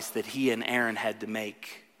sacrifice that he and Aaron had to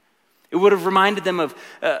make. It would have reminded them of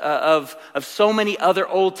so many other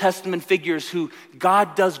Old Testament figures who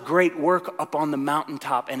God does great work up on the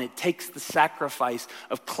mountaintop, and it takes the sacrifice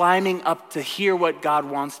of climbing up to hear what God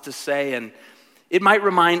wants to say. And It might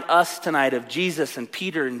remind us tonight of Jesus and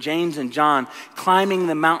Peter and James and John climbing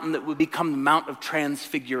the mountain that would become the Mount of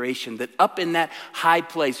Transfiguration, that up in that high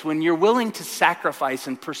place, when you're willing to sacrifice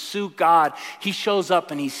and pursue God, he shows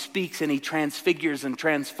up and he speaks and he transfigures and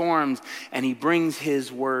transforms and he brings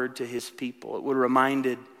his word to his people. It would have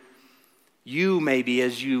reminded you maybe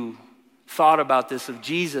as you thought about this of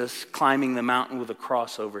Jesus climbing the mountain with a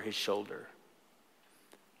cross over his shoulder.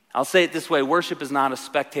 I'll say it this way, worship is not a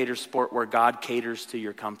spectator sport where God caters to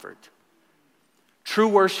your comfort. True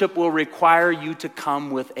worship will require you to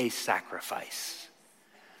come with a sacrifice.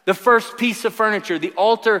 The first piece of furniture, the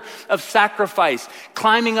altar of sacrifice,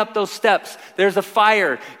 climbing up those steps, there's a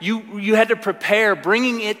fire. You had to prepare,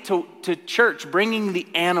 bringing it to church, bringing the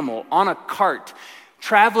animal on a cart,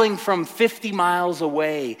 traveling from 50 miles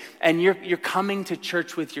away, and you're coming to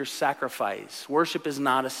church with your sacrifice. Worship is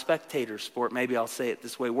not a spectator sport. Maybe I'll say it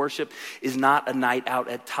this way. Worship is not a night out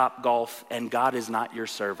at Top Golf, and God is not your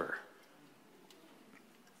server.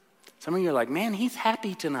 Some of you are like, man, he's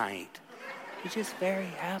happy tonight. He's just very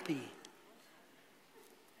happy.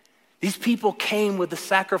 These people came with a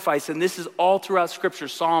sacrifice, and this is all throughout Scripture.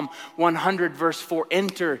 Psalm 100, verse 4,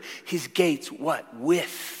 enter his gates, what?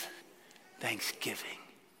 With thanksgiving.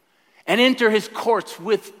 And enter his courts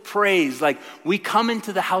with praise. Like we come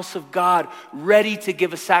into the house of God ready to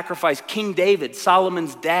give a sacrifice. King David,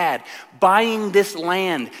 Solomon's dad, buying this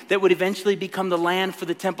land that would eventually become the land for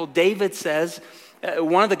the temple. David says,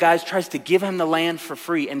 one of the guys tries to give him the land for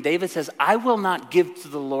free. And David says, I will not give to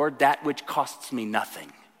the Lord that which costs me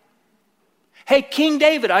nothing. Hey, King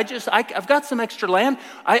David, I've got some extra land.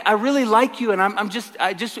 I really like you, and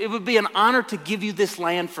it would be an honor to give you this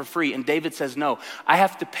land for free. And David says, no, I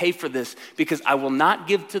have to pay for this because I will not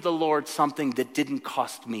give to the Lord something that didn't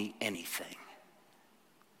cost me anything.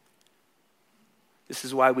 This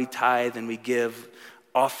is why we tithe and we give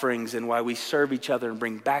offerings and why we serve each other and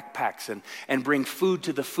bring backpacks and bring food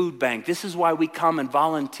to the food bank. This is why we come and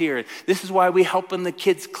volunteer. This is why we help in the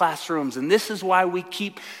kids' classrooms. And this is why we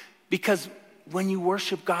because when you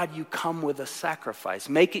worship God, you come with a sacrifice.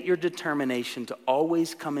 Make it your determination to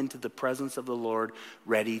always come into the presence of the Lord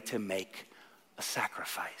ready to make a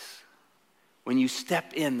sacrifice. When you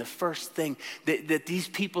step in, the first thing that these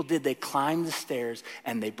people did, they climbed the stairs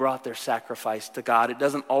and they brought their sacrifice to God. It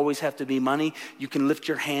doesn't always have to be money. You can lift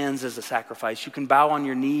your hands as a sacrifice. You can bow on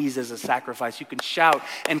your knees as a sacrifice. You can shout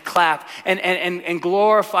and clap and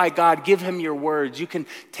glorify God. Give him your words. You can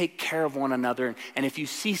take care of one another. And if you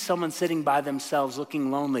see someone sitting by themselves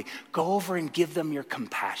looking lonely, go over and give them your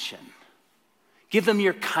compassion. Give them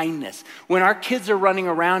your kindness. When our kids are running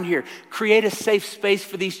around here, create a safe space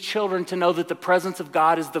for these children to know that the presence of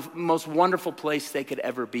God is the most wonderful place they could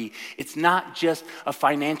ever be. It's not just a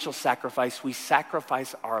financial sacrifice. We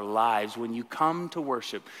sacrifice our lives. When you come to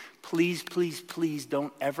worship, please, please, please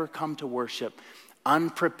don't ever come to worship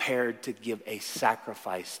unprepared to give a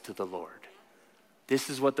sacrifice to the Lord. This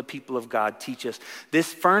is what the people of God teach us.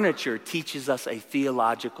 This furniture teaches us a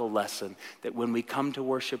theological lesson that when we come to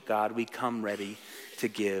worship God, we come ready to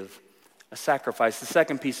give a sacrifice. The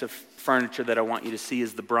second piece of furniture that I want you to see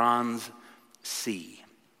is the bronze sea.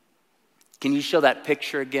 Can you show that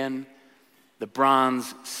picture again? The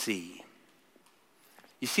bronze sea.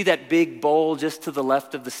 You see that big bowl just to the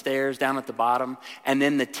left of the stairs down at the bottom, and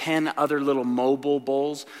then the 10 other little mobile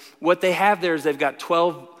bowls? What they have there is they've got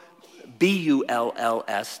 12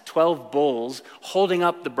 B-U-L-L-S, 12 bowls holding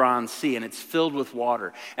up the bronze sea, and it's filled with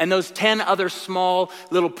water. And those 10 other small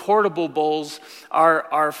little portable bowls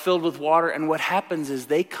are filled with water. And what happens is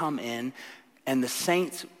they come in and the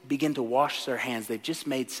saints begin to wash their hands. They've just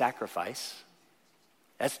made sacrifice.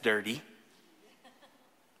 That's dirty.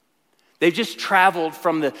 They've just traveled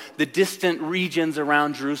from the distant regions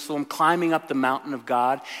around Jerusalem, climbing up the mountain of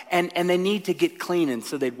God, and they need to get clean. And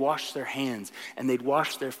so they'd wash their hands, and they'd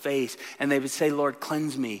wash their face, and they would say, Lord,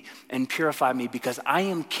 cleanse me and purify me, because I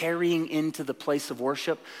am carrying into the place of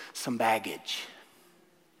worship some baggage.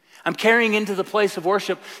 I'm carrying into the place of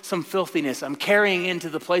worship some filthiness. I'm carrying into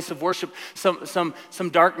the place of worship some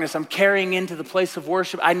darkness. I'm carrying into the place of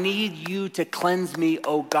worship. I need you to cleanse me,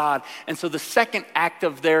 oh God. And so the second act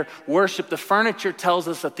of their worship, the furniture tells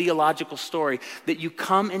us a theological story that you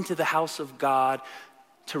come into the house of God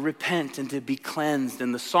to repent and to be cleansed.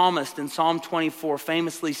 And the psalmist in Psalm 24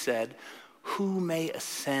 famously said, who may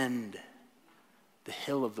ascend the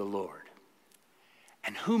hill of the Lord?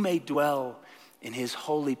 And who may dwell in his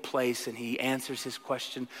holy place? And he answers his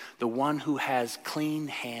question, the one who has clean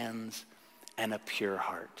hands and a pure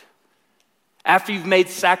heart. After you've made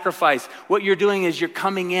sacrifice, what you're doing is you're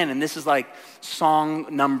coming in, and this is like song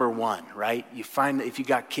number 1, right? You find that if you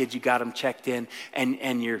got kids, you got them checked in,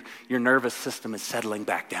 and your nervous system is settling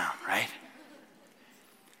back down, right?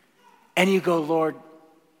 And you go, Lord,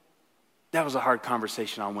 that was a hard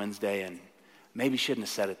conversation on Wednesday, and maybe shouldn't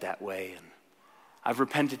have said it that way, and I've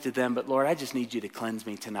repented to them, but Lord, I just need you to cleanse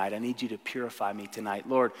me tonight. I need you to purify me tonight.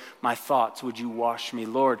 Lord, my thoughts, would you wash me?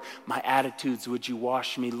 Lord, my attitudes, would you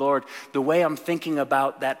wash me? Lord, the way I'm thinking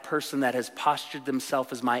about that person that has postured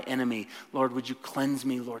themselves as my enemy, Lord, would you cleanse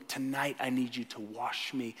me? Lord, tonight I need you to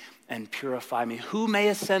wash me and purify me. Who may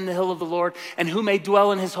ascend the hill of the Lord, and who may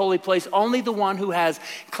dwell in his holy place? Only the one who has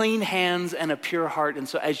clean hands and a pure heart. And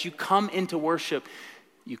so as you come into worship,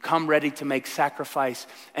 you come ready to make sacrifice,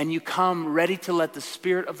 and you come ready to let the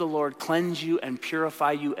Spirit of the Lord cleanse you and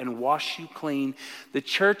purify you and wash you clean. The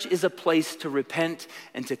church is a place to repent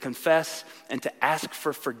and to confess and to ask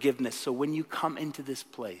for forgiveness. So when you come into this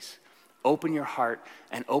place, open your heart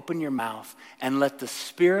and open your mouth and let the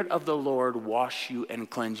Spirit of the Lord wash you and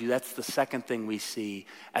cleanse you. That's the second thing we see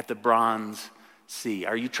at the Bronze Sea.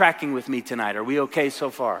 Are you tracking with me tonight? Are we okay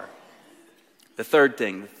so far? The third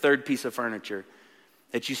thing, the third piece of furniture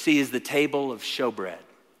that you see is the table of showbread.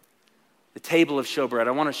 The table of showbread.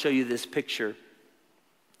 I want to show you this picture.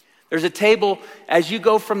 There's a table as you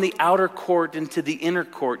go from the outer court into the inner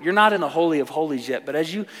court. You're not in the Holy of Holies yet, but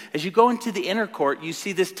as you go into the inner court, you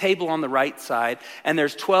see this table on the right side, and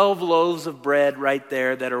there's 12 loaves of bread right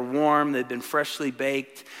there that are warm. They've been freshly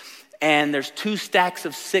baked, and there's 2 stacks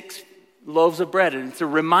of 6 loaves of bread. And it's a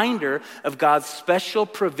reminder of God's special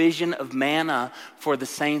provision of manna for the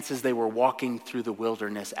saints as they were walking through the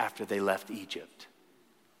wilderness after they left Egypt.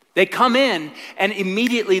 They come in and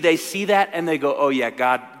immediately they see that and they go, oh yeah,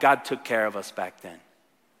 God took care of us back then.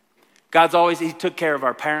 He took care of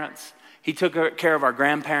our parents. He took care of our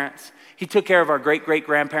grandparents. He took care of our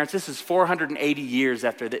great-great-grandparents. This is 480 years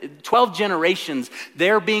after 12 generations.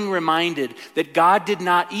 They're being reminded that God did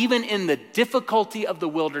not, even in the difficulty of the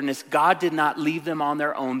wilderness, God did not leave them on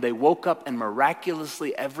their own. They woke up and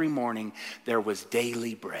miraculously every morning there was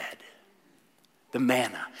daily bread, the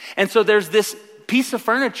manna. And so there's this piece of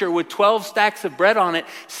furniture with 12 stacks of bread on it,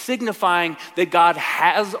 signifying that God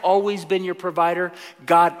has always been your provider,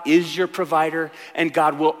 God is your provider, and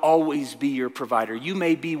God will always be your provider. You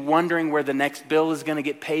may be wondering where the next bill is going to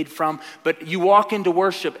get paid from, but you walk into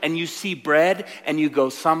worship and you see bread and you go,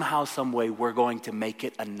 somehow, some way, we're going to make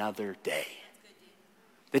it another day.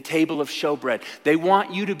 The table of showbread. They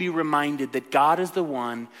want you to be reminded that God is the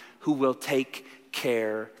one who will take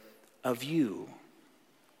care of you.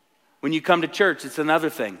 When you come to church, it's another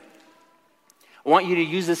thing. I want you to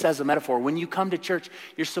use this as a metaphor. When you come to church,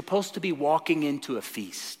 you're supposed to be walking into a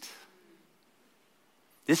feast.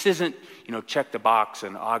 This isn't, check the box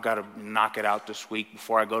and I got to knock it out this week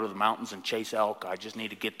before I go to the mountains and chase elk. I just need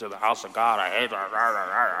to get to the house of God. I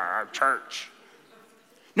hate church.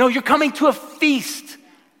 No, you're coming to a feast.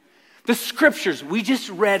 The scriptures, we just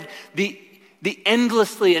read the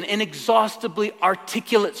endlessly and inexhaustibly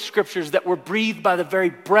articulate scriptures that were breathed by the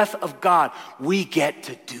very breath of God. We get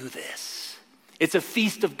to do this. It's a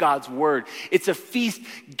feast of God's word. It's a feast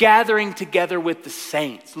gathering together with the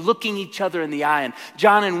saints, looking each other in the eye. And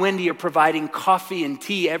John and Wendy are providing coffee and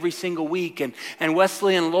tea every single week. And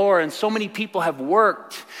Wesley and Laura and so many people have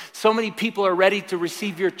worked. So many people are ready to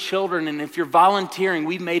receive your children. And if you're volunteering,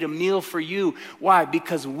 we've made a meal for you. Why?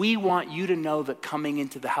 Because we want you to know that coming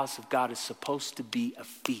into the house of God is supposed to be a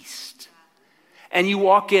feast. And you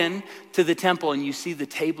walk in to the temple and you see the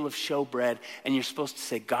table of showbread and you're supposed to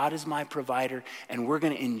say, God is my provider, and we're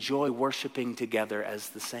going to enjoy worshiping together as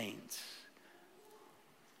the saints.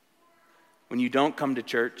 When you don't come to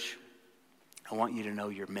church, I want you to know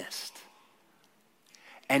you're missed.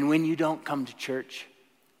 And when you don't come to church,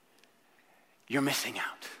 you're missing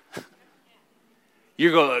out.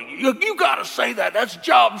 You're going, you got to say that. That's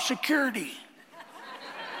job security.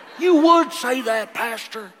 You would say that,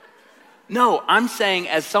 Pastor. No, I'm saying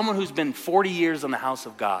as someone who's been 40 years in the house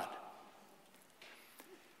of God,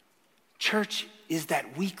 church is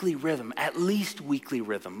that weekly rhythm, at least weekly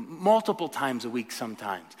rhythm, multiple times a week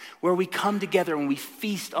sometimes, where we come together and we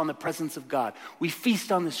feast on the presence of God. We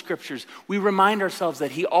feast on the scriptures. We remind ourselves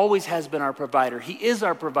that he always has been our provider. He is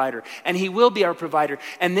our provider, and he will be our provider.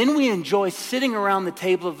 And then we enjoy sitting around the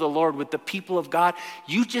table of the Lord with the people of God.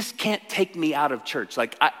 You just can't take me out of church.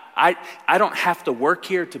 Like, I don't have to work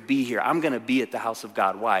here to be here. I'm going to be at the house of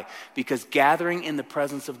God. Why? Because gathering in the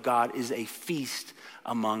presence of God is a feast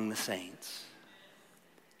among the saints.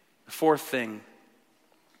 The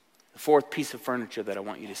fourth piece of furniture that I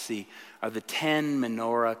want you to see are the 10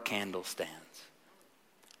 menorah candle stands.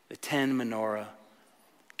 the 10 menorah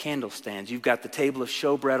candle stands. You've got the table of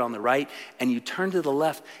showbread on the right, and you turn to the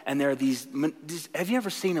left, and there are these, have you ever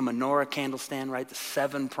seen a menorah candle stand, right? The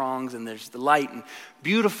 7 prongs, and there's the light, and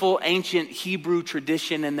beautiful ancient Hebrew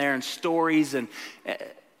tradition in there, and stories. And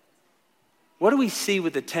what do we see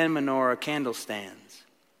with the 10 menorah candle stands?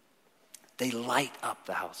 They light up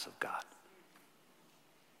the house of God.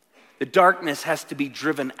 The darkness has to be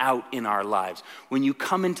driven out in our lives. When you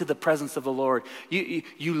come into the presence of the Lord,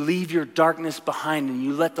 you leave your darkness behind and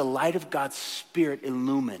you let the light of God's Spirit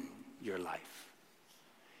illumine your life.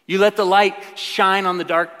 You let the light shine on the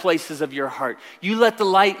dark places of your heart. You let the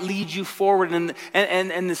light lead you forward. And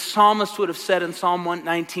the psalmist would have said in Psalm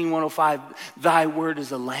 119, 105, thy word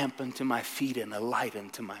is a lamp unto my feet and a light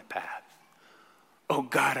unto my path. Oh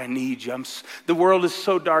God, I need you. The world is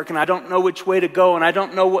so dark and I don't know which way to go and I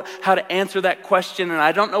don't know how to answer that question and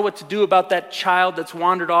I don't know what to do about that child that's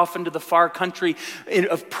wandered off into the far country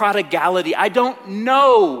of prodigality. I don't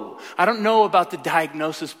know about the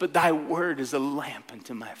diagnosis, but thy word is a lamp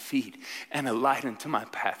unto my feet and a light unto my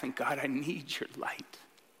path. And God, I need your light.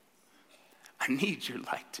 I need your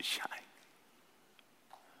light to shine.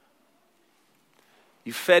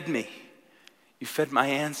 You fed me. You fed my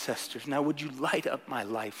ancestors. Now would you light up my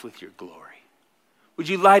life with your glory? Would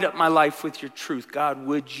you light up my life with your truth? God,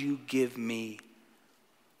 would you give me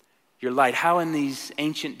your light? How in these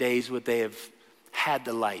ancient days would they have had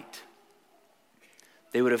the light?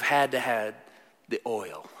 They would have had to have the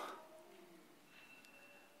oil.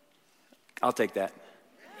 I'll take that.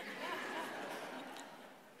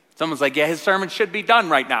 Someone's like, yeah, his sermon should be done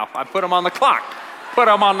right now. I put him on the clock. Put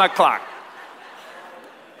him on the clock.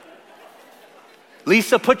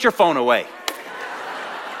 Lisa, put your phone away.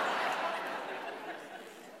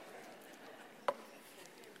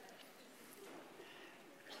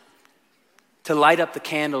 To light up the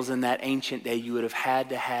candles in that ancient day, you would have had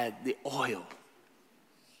to have the oil.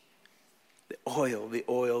 The oil, the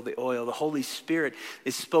oil, the oil. The Holy Spirit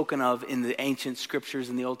is spoken of in the ancient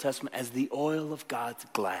scriptures in the Old Testament as the oil of God's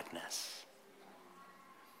gladness.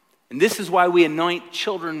 And this is why we anoint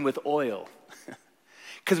children with oil.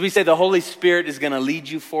 Because we say the Holy Spirit is going to lead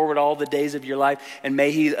you forward all the days of your life, and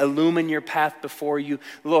may he illumine your path before you.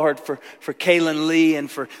 Lord, for Kaylin Lee and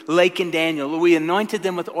for Lake and Daniel, we anointed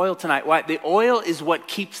them with oil tonight. Why? The oil is what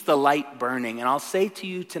keeps the light burning. And I'll say to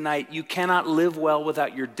you tonight, you cannot live well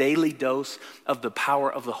without your daily dose of the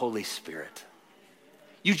power of the Holy Spirit.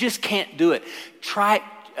 You just can't do it.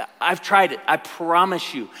 I've tried it. I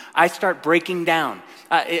promise you. I start breaking down.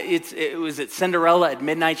 It was at Cinderella at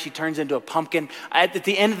midnight. She turns into a pumpkin. At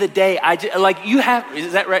the end of the day,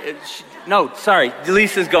 is that right? No, sorry.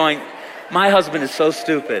 Lisa's going, my husband is so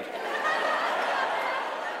stupid.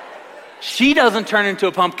 She doesn't turn into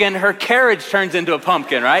a pumpkin. Her carriage turns into a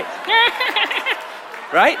pumpkin, right?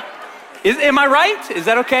 Right? Am I right? Is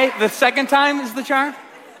that okay? The second time is the charm?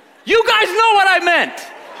 You guys know what I meant.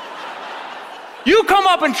 You come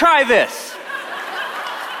up and try this.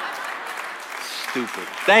 Stupid.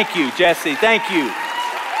 Thank you, Jesse. Thank you.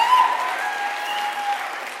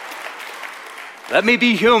 Let me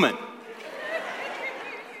be human.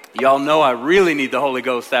 Y'all know I really need the Holy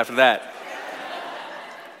Ghost after that.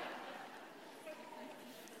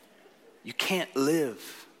 You can't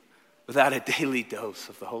live without a daily dose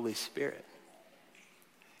of the Holy Spirit.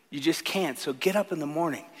 You just can't. So get up in the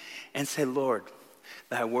morning and say, Lord,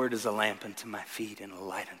 thy word is a lamp unto my feet and a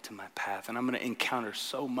light unto my path. And I'm going to encounter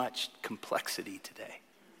so much complexity today.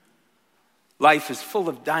 Life is full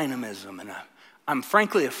of dynamism, and I'm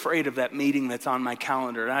frankly afraid of that meeting that's on my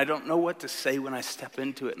calendar. And I don't know what to say when I step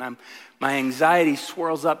into it. And my anxiety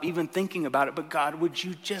swirls up even thinking about it. But God, would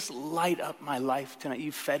you just light up my life tonight?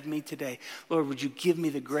 You fed me today. Lord, would you give me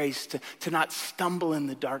the grace to not stumble in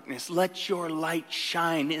the darkness? Let your light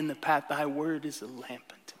shine in the path. Thy word is a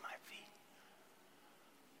lamp.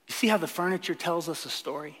 You see how the furniture tells us a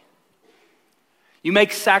story? You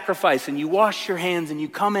make sacrifice and you wash your hands and you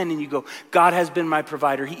come in and you go, God has been my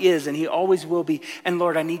provider. He is and he always will be. And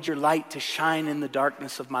Lord, I need your light to shine in the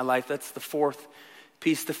darkness of my life. That's the fourth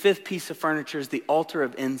piece. The fifth piece of furniture is the altar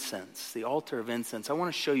of incense. The altar of incense. I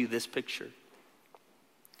want to show you this picture.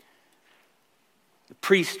 The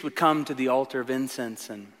priest would come to the altar of incense,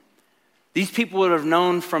 and these people would have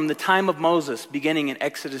known from the time of Moses, beginning in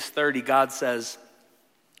Exodus 30, God says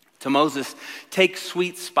to Moses, take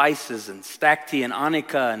sweet spices and stacte and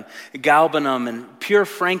onycha and galbanum and pure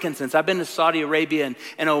frankincense. I've been to Saudi Arabia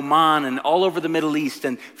and Oman and all over the Middle East,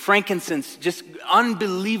 and frankincense, just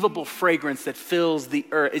unbelievable fragrance that fills the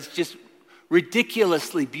earth. It's just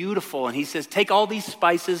ridiculously beautiful. And he says, take all these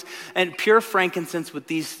spices and pure frankincense with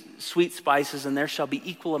these sweet spices, and there shall be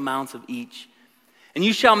equal amounts of each. And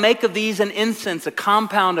you shall make of these an incense, a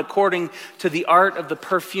compound according to the art of the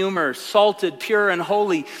perfumer, salted, pure, and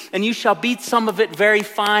holy. And you shall beat some of it very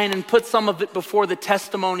fine and put some of it before the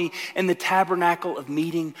testimony in the tabernacle of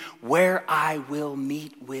meeting, where I will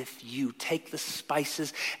meet with you. Take the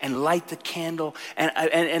spices and light the candle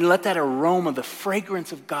and let that aroma, the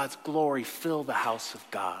fragrance of God's glory, fill the house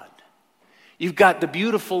of God. You've got the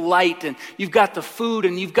beautiful light and you've got the food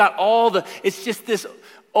and you've got it's just this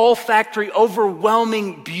olfactory,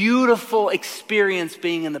 overwhelming, beautiful experience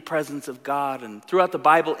being in the presence of God. And throughout the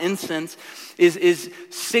Bible, incense is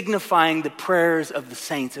signifying the prayers of the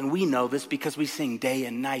saints. And we know this because we sing day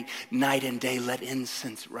and night and day, let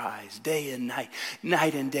incense rise. Day and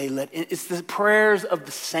night and day, it's the prayers of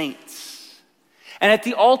the saints. And at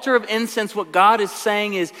the altar of incense, what God is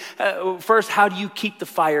saying is, first, how do you keep the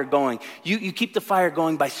fire going? You keep the fire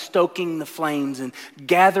going by stoking the flames and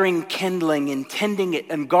gathering kindling and tending it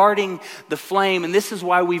and guarding the flame. And this is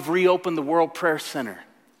why we've reopened the World Prayer Center.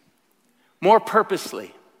 More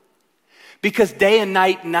purposely. Because day and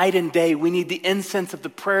night and day, we need the incense of the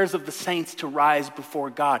prayers of the saints to rise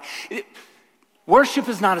before God. Worship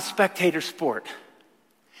is not a spectator sport.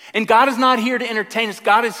 And God is not here to entertain us.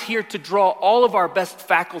 God is here to draw all of our best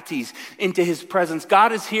faculties into his presence.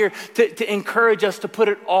 God is here to encourage us to put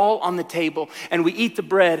it all on the table. And we eat the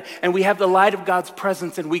bread and we have the light of God's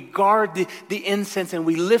presence and we guard the incense and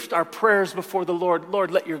we lift our prayers before the Lord. Lord,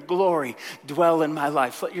 let your glory dwell in my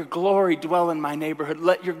life. Let your glory dwell in my neighborhood.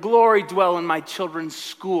 Let your glory dwell in my children's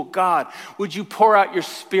school. God, would you pour out your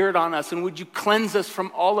spirit on us and would you cleanse us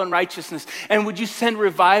from all unrighteousness? And would you send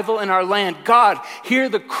revival in our land? God, hear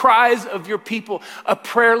the cries of your people. A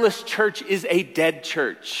prayerless church is a dead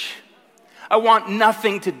church. I want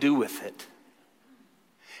nothing to do with it.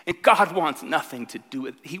 And God wants nothing to do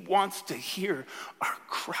with it. He wants to hear our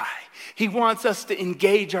cry. He wants us to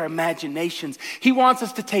engage our imaginations. He wants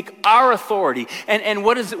us to take our authority. And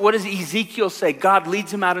what does Ezekiel say? God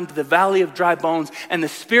leads him out into the valley of dry bones. And the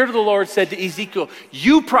Spirit of the Lord said to Ezekiel,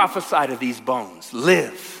 you prophesy to these bones,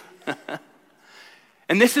 live.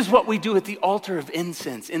 And this is what we do at the altar of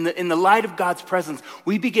incense. In the light of God's presence,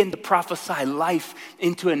 we begin to prophesy life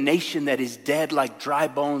into a nation that is dead like dry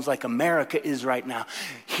bones, like America is right now.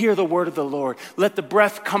 Hear the word of the Lord. Let the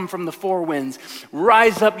breath come from the four winds.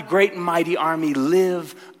 Rise up, great and mighty army.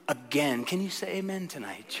 Live again. Can you say amen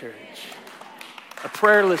tonight, church? A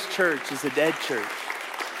prayerless church is a dead church.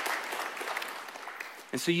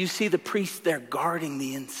 And so you see the priests there guarding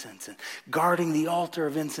the incense and guarding the altar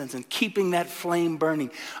of incense and keeping that flame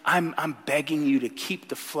burning. I'm begging you to keep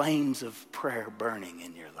the flames of prayer burning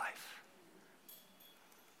in your life.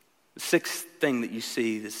 The sixth thing that you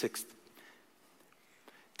see, the sixth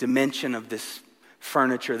dimension of this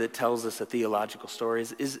furniture that tells us a theological story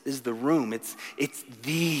is the room. It's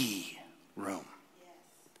the room.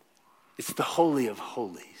 It's the Holy of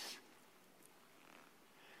Holies.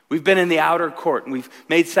 We've been in the outer court and we've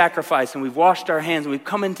made sacrifice and we've washed our hands and we've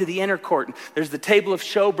come into the inner court and there's the table of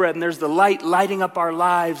showbread and there's the light lighting up our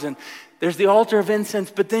lives and there's the altar of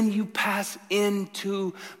incense, but then you pass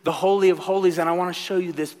into the Holy of Holies. And I want to show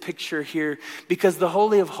you this picture here because the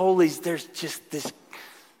Holy of Holies, there's just this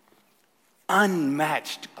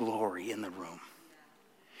unmatched glory in the room.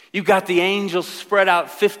 You've got the angels spread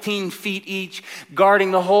out 15 feet each,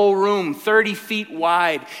 guarding the whole room, 30 feet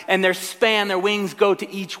wide. And their wings go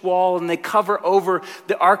to each wall, and they cover over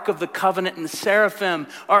the Ark of the Covenant. And the seraphim,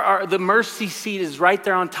 the mercy seat is right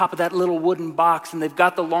there on top of that little wooden box. And they've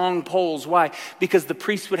got the long poles. Why? Because the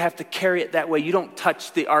priests would have to carry it that way. You don't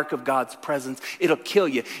touch the Ark of God's presence. It'll kill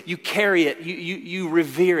you. You carry it. You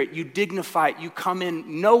revere it. You dignify it. You come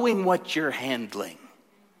in knowing what you're handling.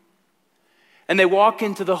 And they walk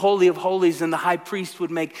into the Holy of Holies, and the high priest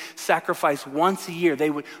would make sacrifice once a year.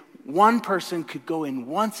 One person could go in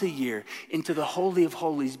once a year into the Holy of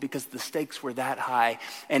Holies because the stakes were that high.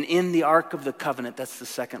 And in the Ark of the Covenant, that's the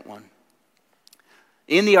second one.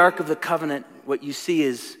 In the Ark of the Covenant, what you see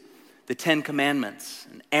is the 10 Commandments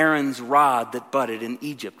and Aaron's rod that budded in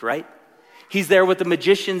Egypt, right? He's there with the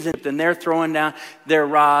magicians and they're throwing down their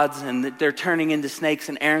rods and they're turning into snakes.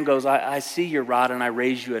 And Aaron goes, I see your rod and I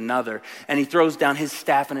raise you another. And he throws down his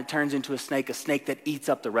staff and it turns into a snake that eats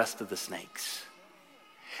up the rest of the snakes.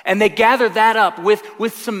 And they gather that up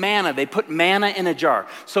with some manna. They put manna in a jar.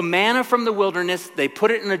 So manna from the wilderness, they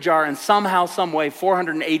put it in a jar and somehow, some way,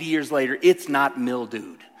 480 years later, it's not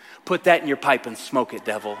mildewed. Put that in your pipe and smoke it,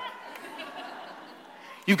 devil.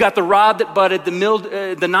 You've got the rod that budded,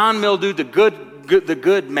 the non-mildew, the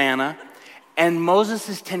good manna, and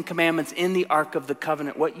Moses' 10 Commandments in the Ark of the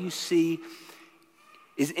Covenant. What you see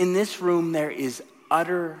is in this room there is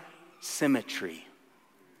utter symmetry.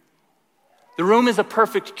 The room is a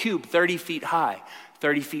perfect cube, 30 feet high,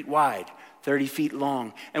 30 feet wide, 30 feet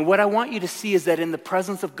long. And what I want you to see is that in the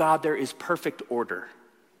presence of God, there is perfect order.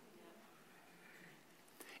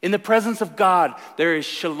 In the presence of God, there is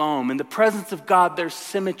shalom. In the presence of God, there's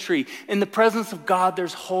symmetry. In the presence of God,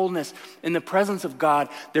 there's wholeness. In the presence of God,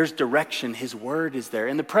 there's direction. His word is there.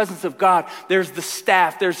 In the presence of God, there's the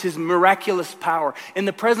staff. There's his miraculous power. In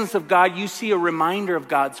the presence of God, you see a reminder of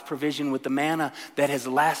God's provision with the manna that has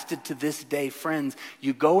lasted to this day. Friends,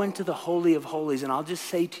 you go into the Holy of Holies, and I'll just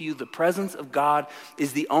say to you, the presence of God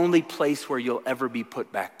is the only place where you'll ever be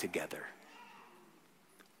put back together.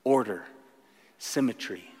 Order,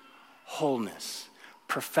 symmetry, wholeness,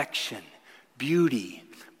 perfection, beauty,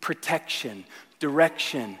 protection,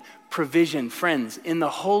 direction, provision. Friends, in the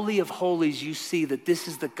Holy of Holies, you see that this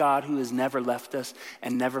is the God who has never left us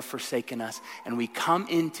and never forsaken us. And we come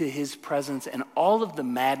into his presence, and all of the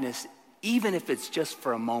madness, even if it's just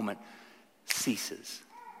for a moment, ceases.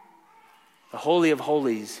 The Holy of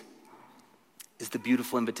Holies is the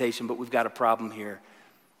beautiful invitation, but we've got a problem here.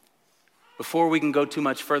 Before we can go too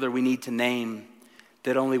much further, we need to name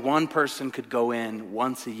that only one person could go in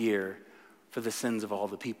once a year for the sins of all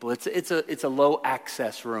the people. It's a low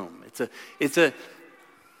access room. You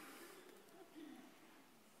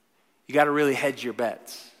got to really hedge your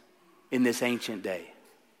bets in this ancient day.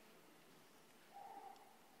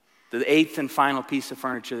 The eighth and final piece of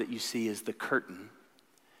furniture that you see is the curtain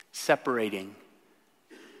separating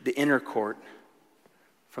the inner court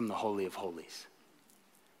from the Holy of Holies.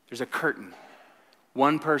 There's a curtain,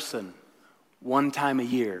 one person, one time a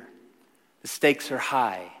year. The stakes are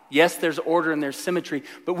high. Yes, there's order and there's symmetry,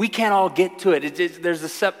 but we can't all get to it.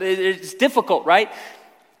 It's difficult, right?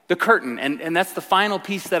 The curtain, and that's the final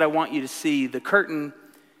piece that I want you to see. The curtain,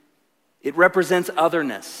 it represents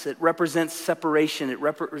otherness. It represents separation. It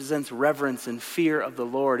represents reverence and fear of the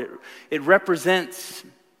Lord. It represents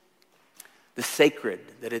the sacred,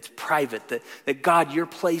 that it's private, that God, your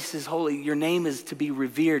place is holy, your name is to be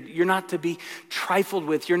revered. You're not to be trifled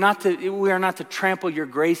with. We are not to trample your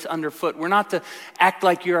grace underfoot. We're not to act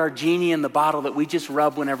like you're our genie in the bottle that we just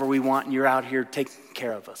rub whenever we want and you're out here taking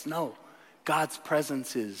care of us. No, God's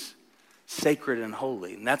presence is sacred and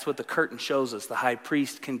holy. And that's what the curtain shows us. The high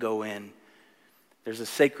priest can go in. There's a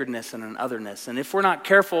sacredness and an otherness. And if we're not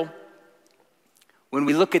careful, when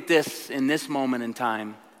we look at this in this moment in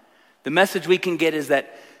time, the message we can get is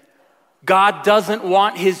that God doesn't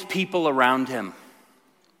want his people around him.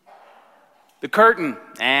 The curtain,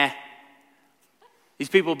 these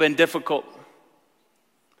people have been difficult.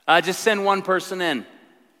 Just send one person in.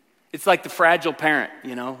 It's like the fragile parent,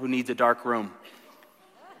 who needs a dark room.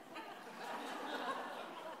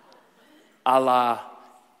 A la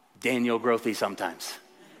Daniel Grothy sometimes.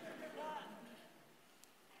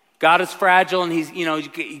 God is fragile, and he's,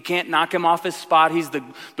 you can't knock him off his spot. He's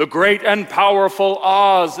the great and powerful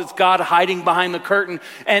Oz. It's God hiding behind the curtain.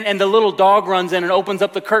 And the little dog runs in and opens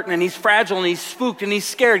up the curtain, and he's fragile, and he's spooked, and he's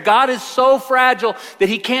scared. God is so fragile that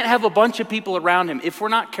he can't have a bunch of people around him. If we're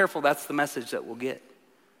not careful, that's the message that we'll get.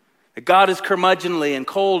 That God is curmudgeonly and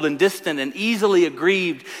cold and distant and easily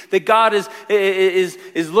aggrieved. That God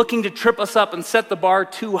is looking to trip us up and set the bar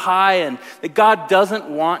too high. And that God doesn't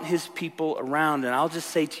want his people around. And I'll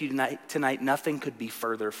just say to you tonight, nothing could be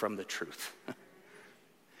further from the truth.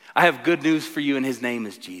 I have good news for you, and his name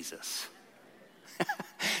is Jesus.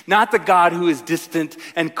 Not the God who is distant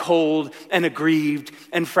and cold and aggrieved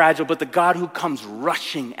and fragile, but the God who comes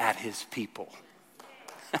rushing at his people.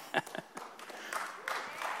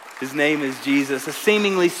 His name is Jesus. A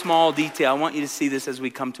seemingly small detail. I want you to see this as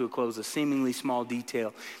we come to a close. A seemingly small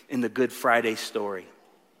detail in the Good Friday story.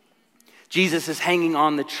 Jesus is hanging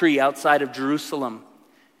on the tree outside of Jerusalem.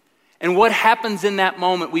 And what happens in that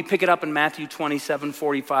moment, we pick it up in Matthew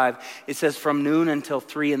 27:45. It says, from noon until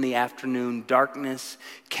 3 p.m, darkness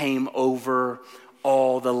came over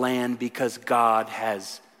all the land because God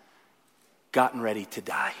has gotten ready to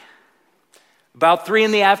die. About 3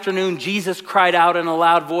 p.m, Jesus cried out in a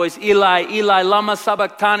loud voice, Eli, Eli, lama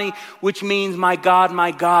sabachthani, which means, my God,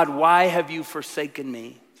 why have you forsaken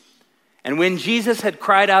me? And when Jesus had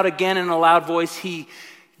cried out again in a loud voice, he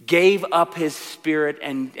gave up his spirit.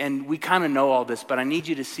 And we kind of know all this, but I need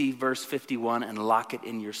you to see verse 51 and lock it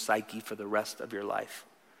in your psyche for the rest of your life.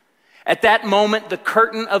 At that moment, the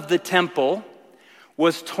curtain of the temple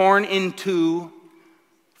was torn in two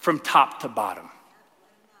from top to bottom.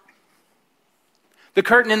 The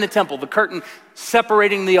curtain in the temple, the curtain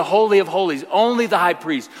separating the Holy of Holies, only the high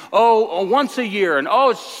priest. Once a year, and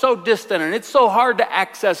it's so distant, and it's so hard to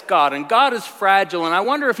access God, and God is fragile, and I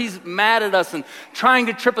wonder if he's mad at us and trying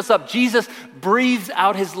to trip us up. Jesus breathes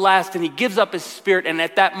out his last, and he gives up his spirit, and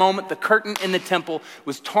at that moment, the curtain in the temple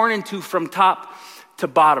was torn in two from top to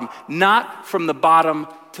bottom, not from the bottom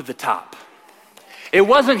to the top. It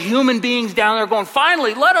wasn't human beings down there going,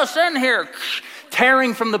 finally, let us in here,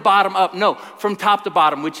 tearing from the bottom up. No, from top to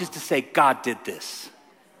bottom, which is to say, God did this.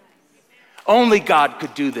 Only God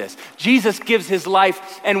could do this. Jesus gives his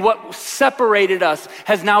life, and what separated us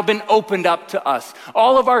has now been opened up to us.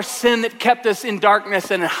 All of our sin that kept us in darkness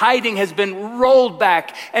and hiding has been rolled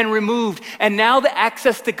back and removed. And now the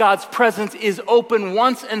access to God's presence is open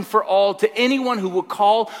once and for all to anyone who will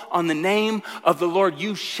call on the name of the Lord.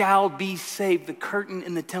 You shall be saved. The curtain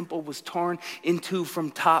in the temple was torn in two from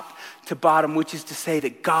top to bottom, which is to say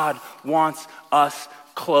that God wants us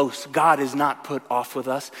close. God is not put off with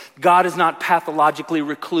us. God is not pathologically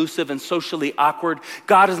reclusive and socially awkward.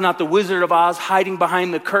 God is not the Wizard of Oz hiding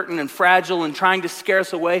behind the curtain and fragile and trying to scare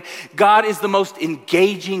us away. God is the most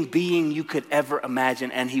engaging being you could ever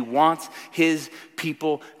imagine, and he wants his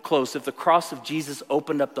people close. If the cross of Jesus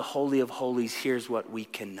opened up the Holy of Holies, here's what we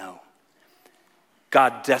can know.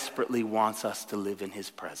 God desperately wants us to live in his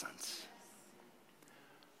presence.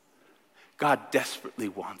 God desperately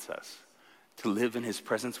wants us to live in his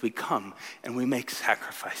presence. We come and we make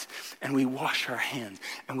sacrifice and we wash our hands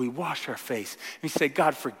and we wash our face. And we say,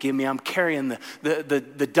 God, forgive me. I'm carrying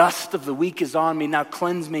the dust of the week is on me. Now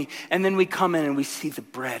cleanse me. And then we come in and we see the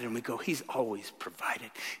bread and we go, he's always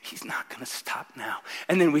provided. He's not going to stop now.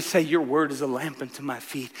 And then we say, your word is a lamp unto my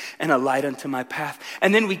feet and a light unto my path.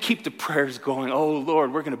 And then we keep the prayers going. Oh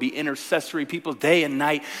Lord, we're going to be intercessory people day and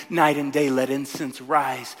night, night and day. Let incense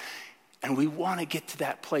rise. And we want to get to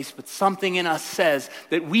that place, but something in us says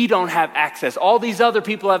that we don't have access. All these other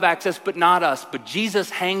people have access, but not us. But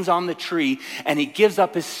Jesus hangs on the tree and he gives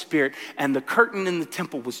up his spirit, and the curtain in the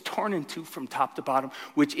temple was torn in two from top to bottom,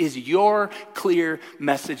 which is your clear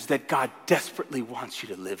message that God desperately wants you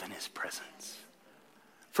to live in his presence.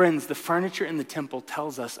 Friends, the furniture in the temple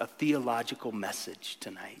tells us a theological message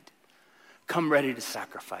tonight. Come ready to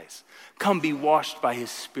sacrifice. Come be washed by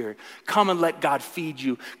his spirit. Come and let God feed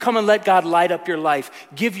you. Come and let God light up your life.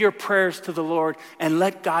 Give your prayers to the Lord and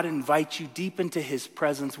let God invite you deep into his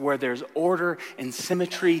presence where there's order and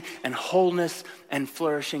symmetry and wholeness and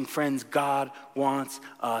flourishing. Friends, God wants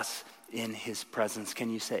us in his presence. Can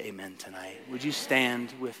you say amen tonight? Would you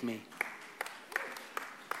stand with me?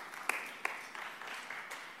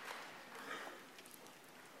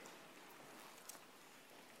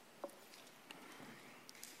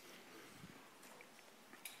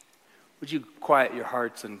 Would you quiet your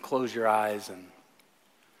hearts and close your eyes and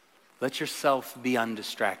let yourself be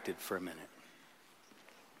undistracted for a minute?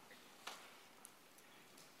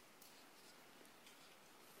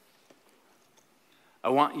 I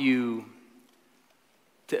want you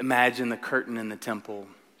to imagine the curtain in the temple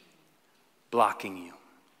blocking you,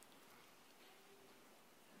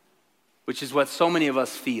 which is what so many of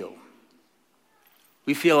us feel.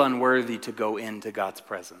 We feel unworthy to go into God's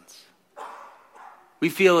presence. We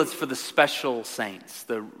feel it's for the special saints,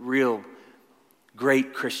 the real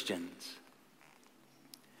great Christians.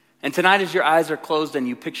 And tonight, as your eyes are closed and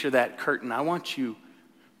you picture that curtain, I want you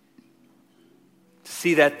to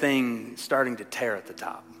see that thing starting to tear at the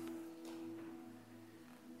top.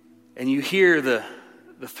 And you hear the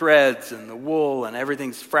threads and the wool and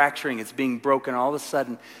everything's fracturing, it's being broken. All of a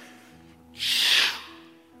sudden,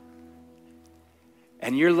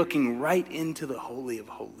 and you're looking right into the Holy of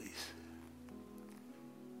Holies.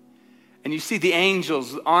 And you see the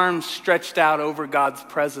angels, arms stretched out over God's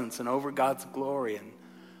presence and over God's glory. And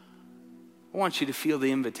I want you to feel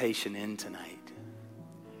the invitation in tonight.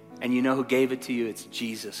 And you know who gave it to you? It's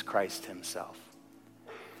Jesus Christ himself.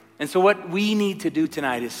 And so what we need to do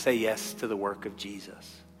tonight is say yes to the work of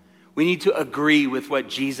Jesus. We need to agree with what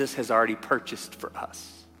Jesus has already purchased for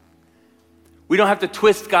us. We don't have to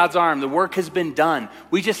twist God's arm. The work has been done.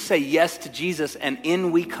 We just say yes to Jesus and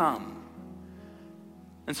in we come.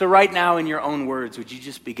 And so right now, in your own words, would you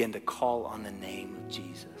just begin to call on the name of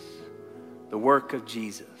Jesus, the work of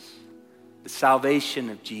Jesus, the salvation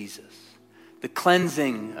of Jesus, the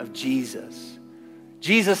cleansing of Jesus,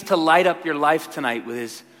 Jesus to light up your life tonight with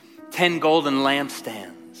his 10 golden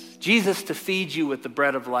lampstands, Jesus to feed you with the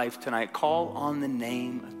bread of life tonight. Call on the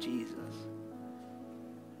name of Jesus.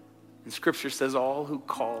 And Scripture says all who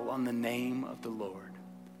call on the name of the Lord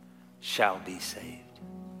shall be saved.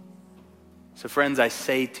 So friends, I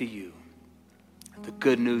say to you, the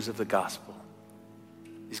good news of the gospel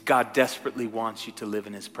is God desperately wants you to live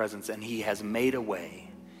in his presence, and he has made a way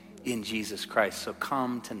in Jesus Christ. So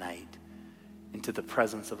come tonight into the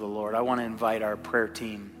presence of the Lord. I want to invite our prayer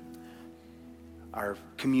team, our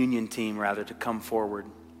communion team rather, to come forward.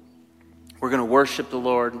 We're going to worship the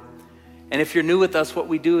Lord. And if you're new with us, what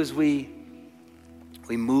we do is we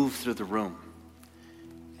move through the room.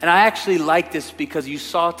 And I actually like this because you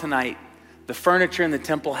saw tonight the furniture in the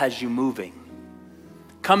temple has you moving.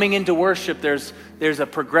 Coming into worship, there's a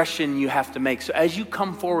progression you have to make. So as you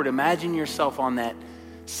come forward, imagine yourself on that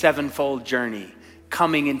sevenfold journey,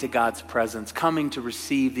 coming into God's presence, coming to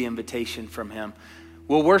receive the invitation from him.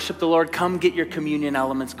 We'll worship the Lord. Come get your communion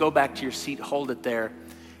elements. Go back to your seat. Hold it there.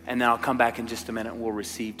 And then I'll come back in just a minute and we'll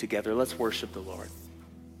receive together. Let's worship the Lord.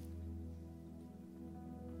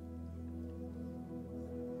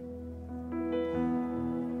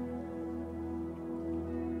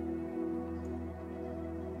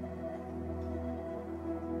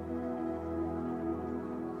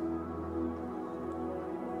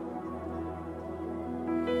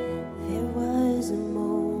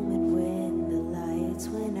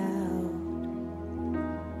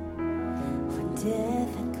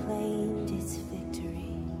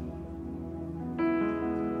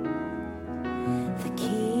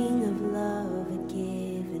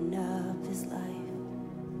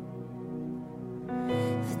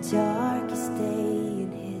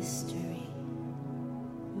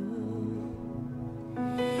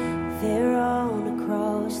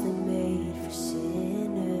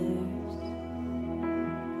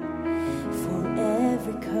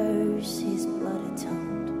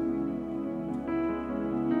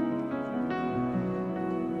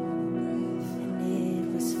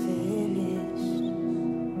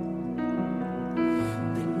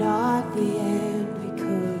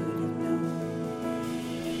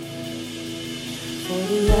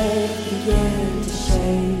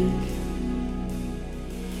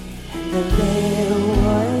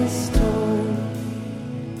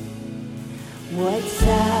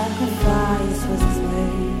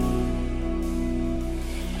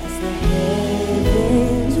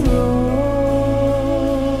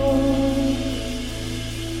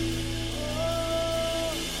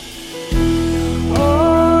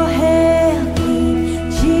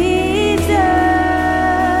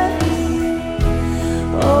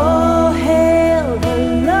 Oh, hail the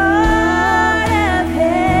Lord of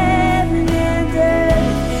heaven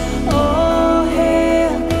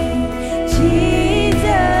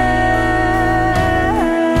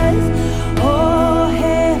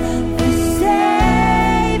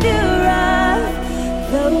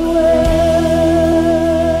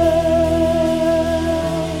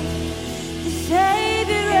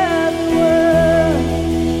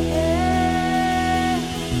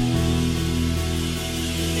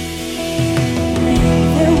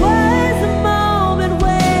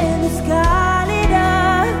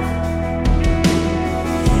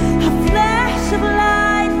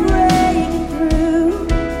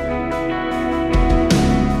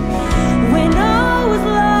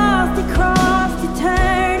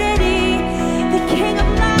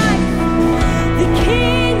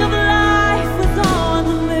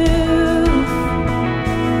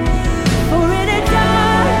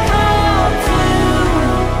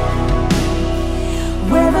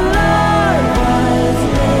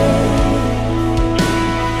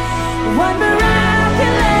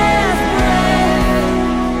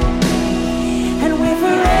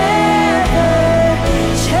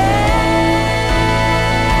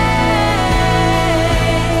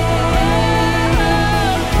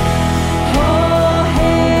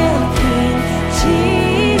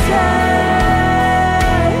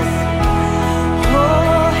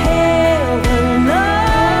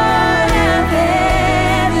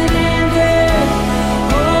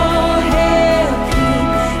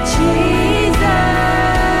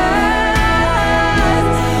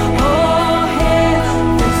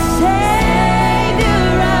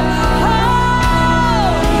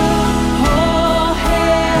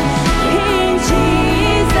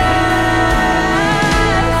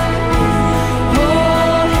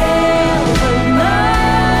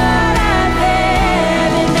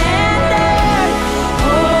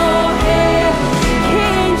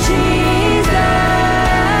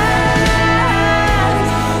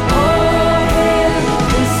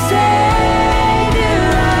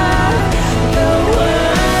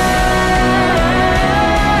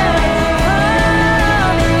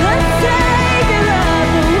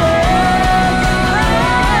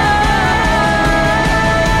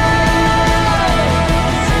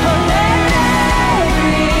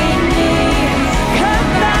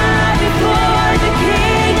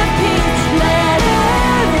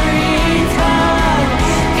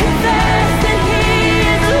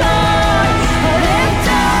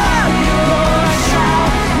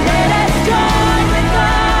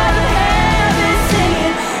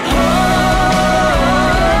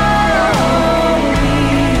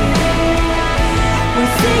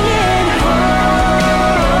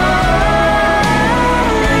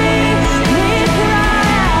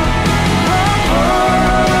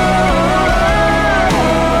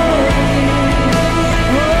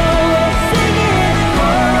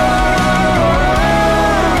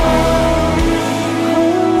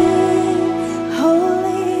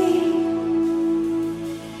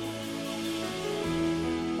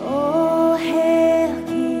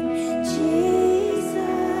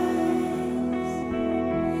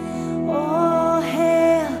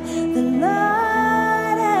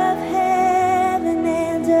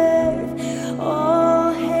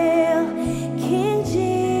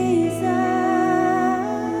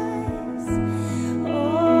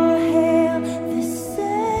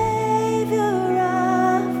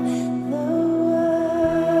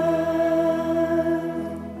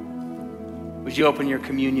you open your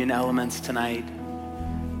communion elements tonight?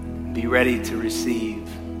 Be ready to receive.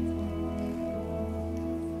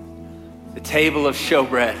 The table of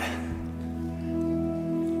showbread.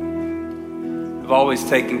 I've always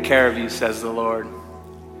taken care of you, says the Lord.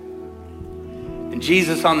 And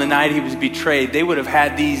Jesus, on the night he was betrayed, they would have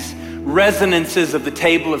had these resonances of the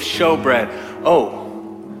table of showbread.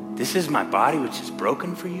 Oh, this is my body which is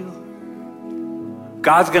broken for you.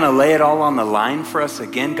 God's going to lay it all on the line for us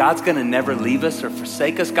again. God's going to never leave us or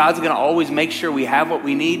forsake us. God's going to always make sure we have what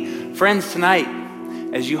we need. Friends, tonight,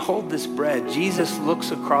 as you hold this bread, Jesus looks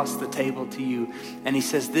across the table to you and he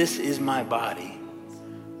says, this is my body,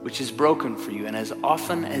 which is broken for you. And as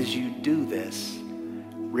often as you do this,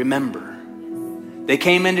 remember. They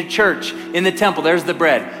came into church in the temple. There's the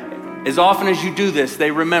bread. As often as you do this, they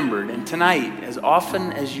remembered. And tonight, as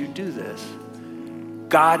often as you do this,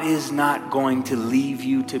 God is not going to leave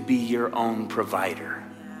you to be your own provider.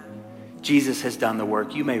 Jesus has done the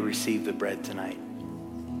work. You may receive the bread tonight.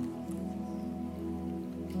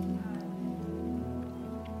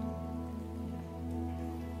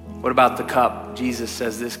 What about the cup? Jesus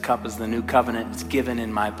says this cup is the new covenant. It's given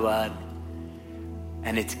in my blood.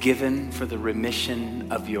 And it's given for the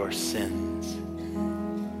remission of your sins.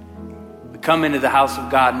 We come into the house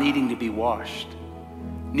of God needing to be washed,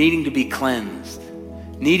 needing to be cleansed,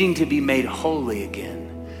 needing to be made holy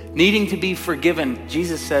again, needing to be forgiven.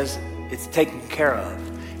 Jesus says it's taken care of.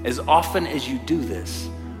 As often as you do this,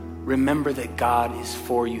 remember that God is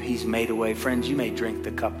for you. He's made a way. Friends, you may drink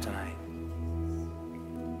the cup tonight.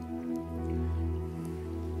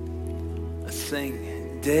 Let's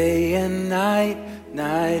sing. Day and night,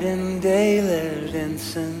 night and day, let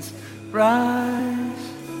incense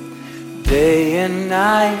rise. Day and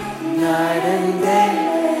night, night and day.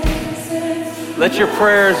 Let your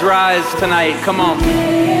prayers rise tonight. Come on.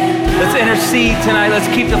 Let's intercede tonight. Let's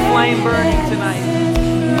keep the flame burning tonight.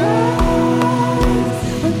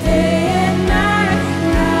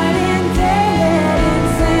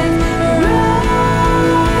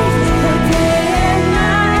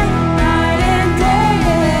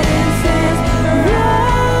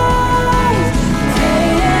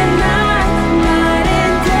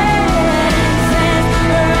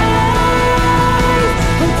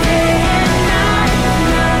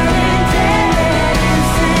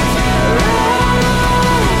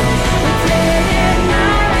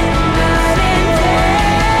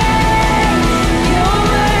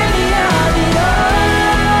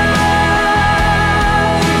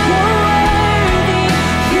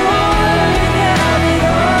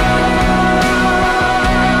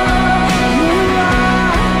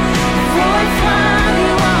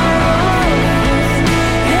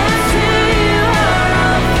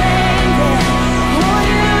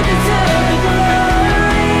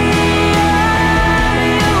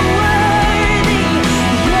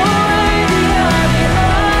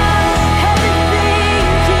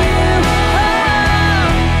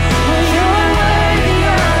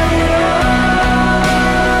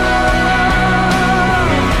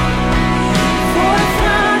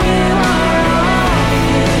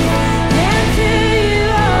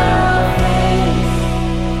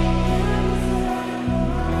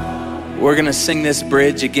 We're going to sing this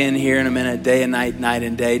bridge again here in a minute, day and night, night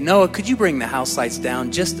and day. Noah, could you bring the house lights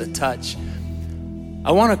down just a touch?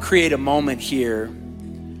 I want to create a moment here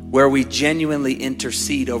where we genuinely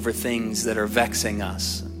intercede over things that are vexing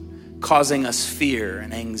us, causing us fear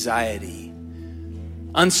and anxiety,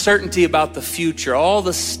 uncertainty about the future, all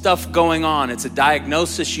the stuff going on. It's a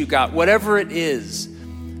diagnosis you got, whatever it is.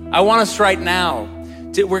 I want us right now,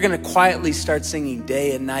 we're going to quietly start singing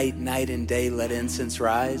day and night, night and day, let incense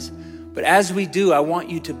rise. But as we do, I want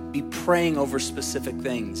you to be praying over specific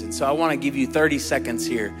things. And so I want to give you 30 seconds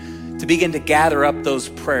here to begin to gather up those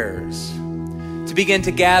prayers, to begin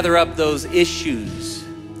to gather up those issues,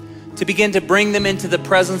 to begin to bring them into the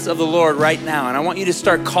presence of the Lord right now. And I want you to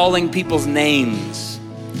start calling people's names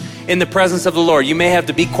in the presence of the Lord. You may have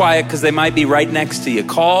to be quiet because they might be right next to you.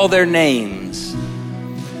 Call their names.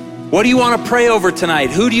 What do you want to pray over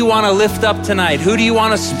tonight? Who do you want to lift up tonight? Who do you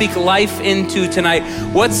want to speak life into tonight?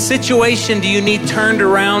 What situation do you need turned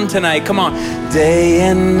around tonight? Come on. Day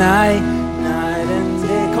and night, night and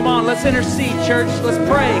day. Come on, let's intercede, church. Let's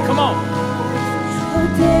pray. Come on.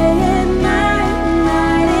 Day and night,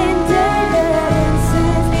 night and day, let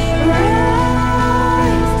incense rise.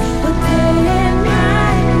 Day and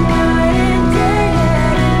night, night and day,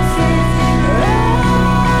 let incense rise.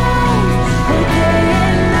 Day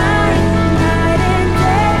and night, night and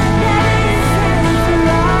day, let incense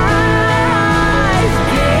rise.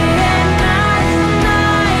 Day and night,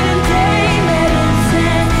 night and day, let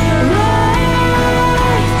incense rise.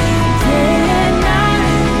 Day and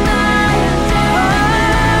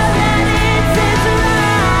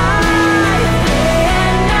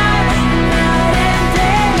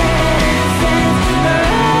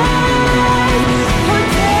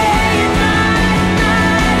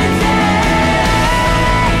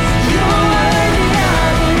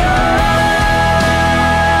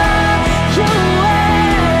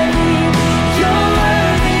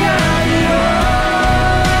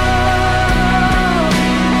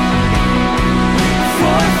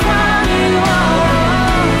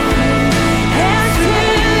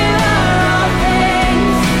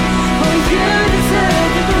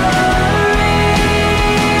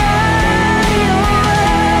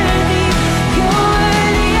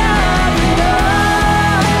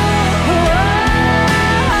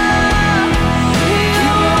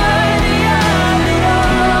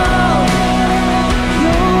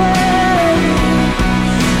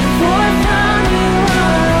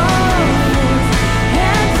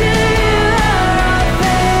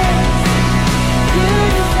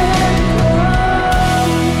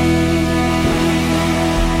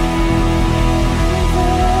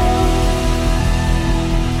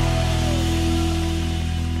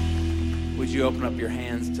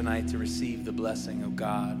tonight to receive the blessing of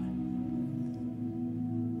God.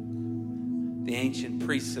 The ancient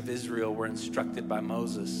priests of Israel were instructed by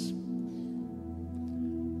Moses,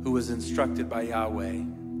 who was instructed by Yahweh.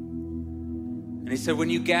 And he said, when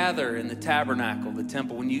you gather in the tabernacle, the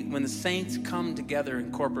temple, when the saints come together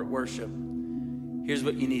in corporate worship, here's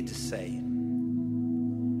what you need to say.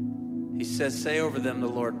 He says, say over them, the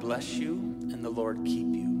Lord bless you and the Lord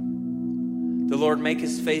keep you. The Lord make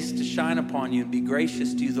his face to shine upon you and be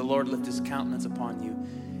gracious to you. The Lord lift his countenance upon you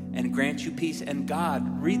and grant you peace. And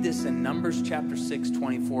God, read this in Numbers chapter 6,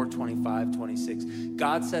 24, 25, 26.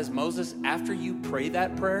 God says, Moses, after you pray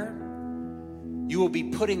that prayer, you will be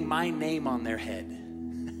putting my name on their head.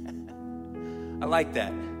 I like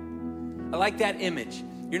that. I like that image.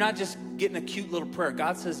 You're not just getting a cute little prayer.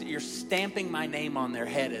 God says that you're stamping my name on their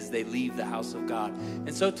head as they leave the house of God.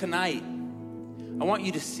 And so tonight, I want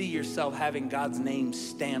you to see yourself having God's name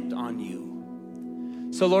stamped on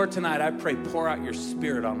you. So Lord, tonight I pray, pour out your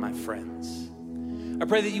spirit on my friends. I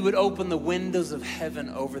pray that you would open the windows of heaven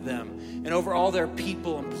over them and over all their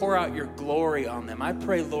people and pour out your glory on them. I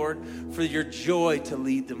pray, Lord, for your joy to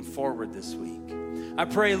lead them forward this week. I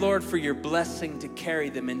pray, Lord, for your blessing to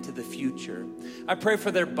carry them into the future. I pray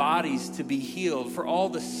for their bodies to be healed, for all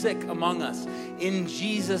the sick among us. In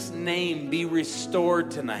Jesus' name, be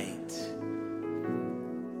restored tonight.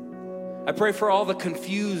 I pray for all the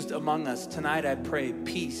confused among us. Tonight I pray,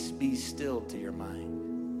 peace be still to your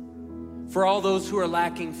mind. For all those who are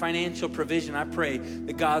lacking financial provision, I pray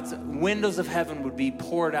that God's windows of heaven would be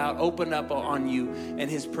poured out, opened up on you,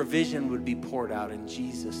 and his provision would be poured out. In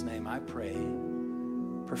Jesus' name I pray,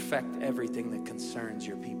 perfect everything that concerns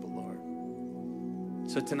your people,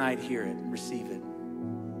 Lord. So tonight, hear it, receive it.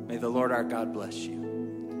 May the Lord our God bless you.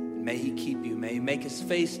 May he keep you. May he make his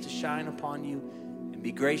face to shine upon you and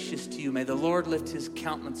be gracious to you. May the Lord lift his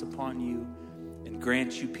countenance upon you and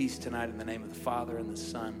grant you peace tonight in the name of the Father and the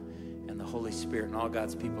Son and the Holy Spirit. And all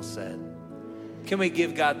God's people said, can we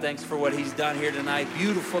give God thanks for what he's done here tonight?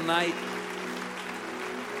 Beautiful night.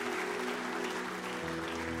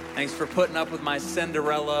 Thanks for putting up with my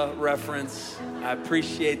Cinderella reference. I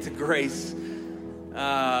appreciate the grace.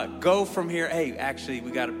 Go from here. Hey, actually,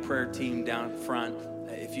 we got a prayer team down front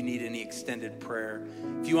if you need any extended prayer.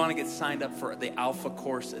 If you want to get signed up for the Alpha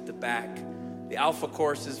course at the back, the Alpha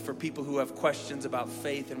course is for people who have questions about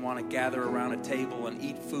faith and want to gather around a table and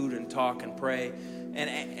eat food and talk and pray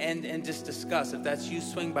and just discuss. If that's you,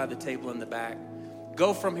 swing by the table in the back.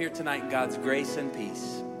 Go from here tonight in God's grace and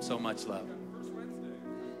peace. So much love.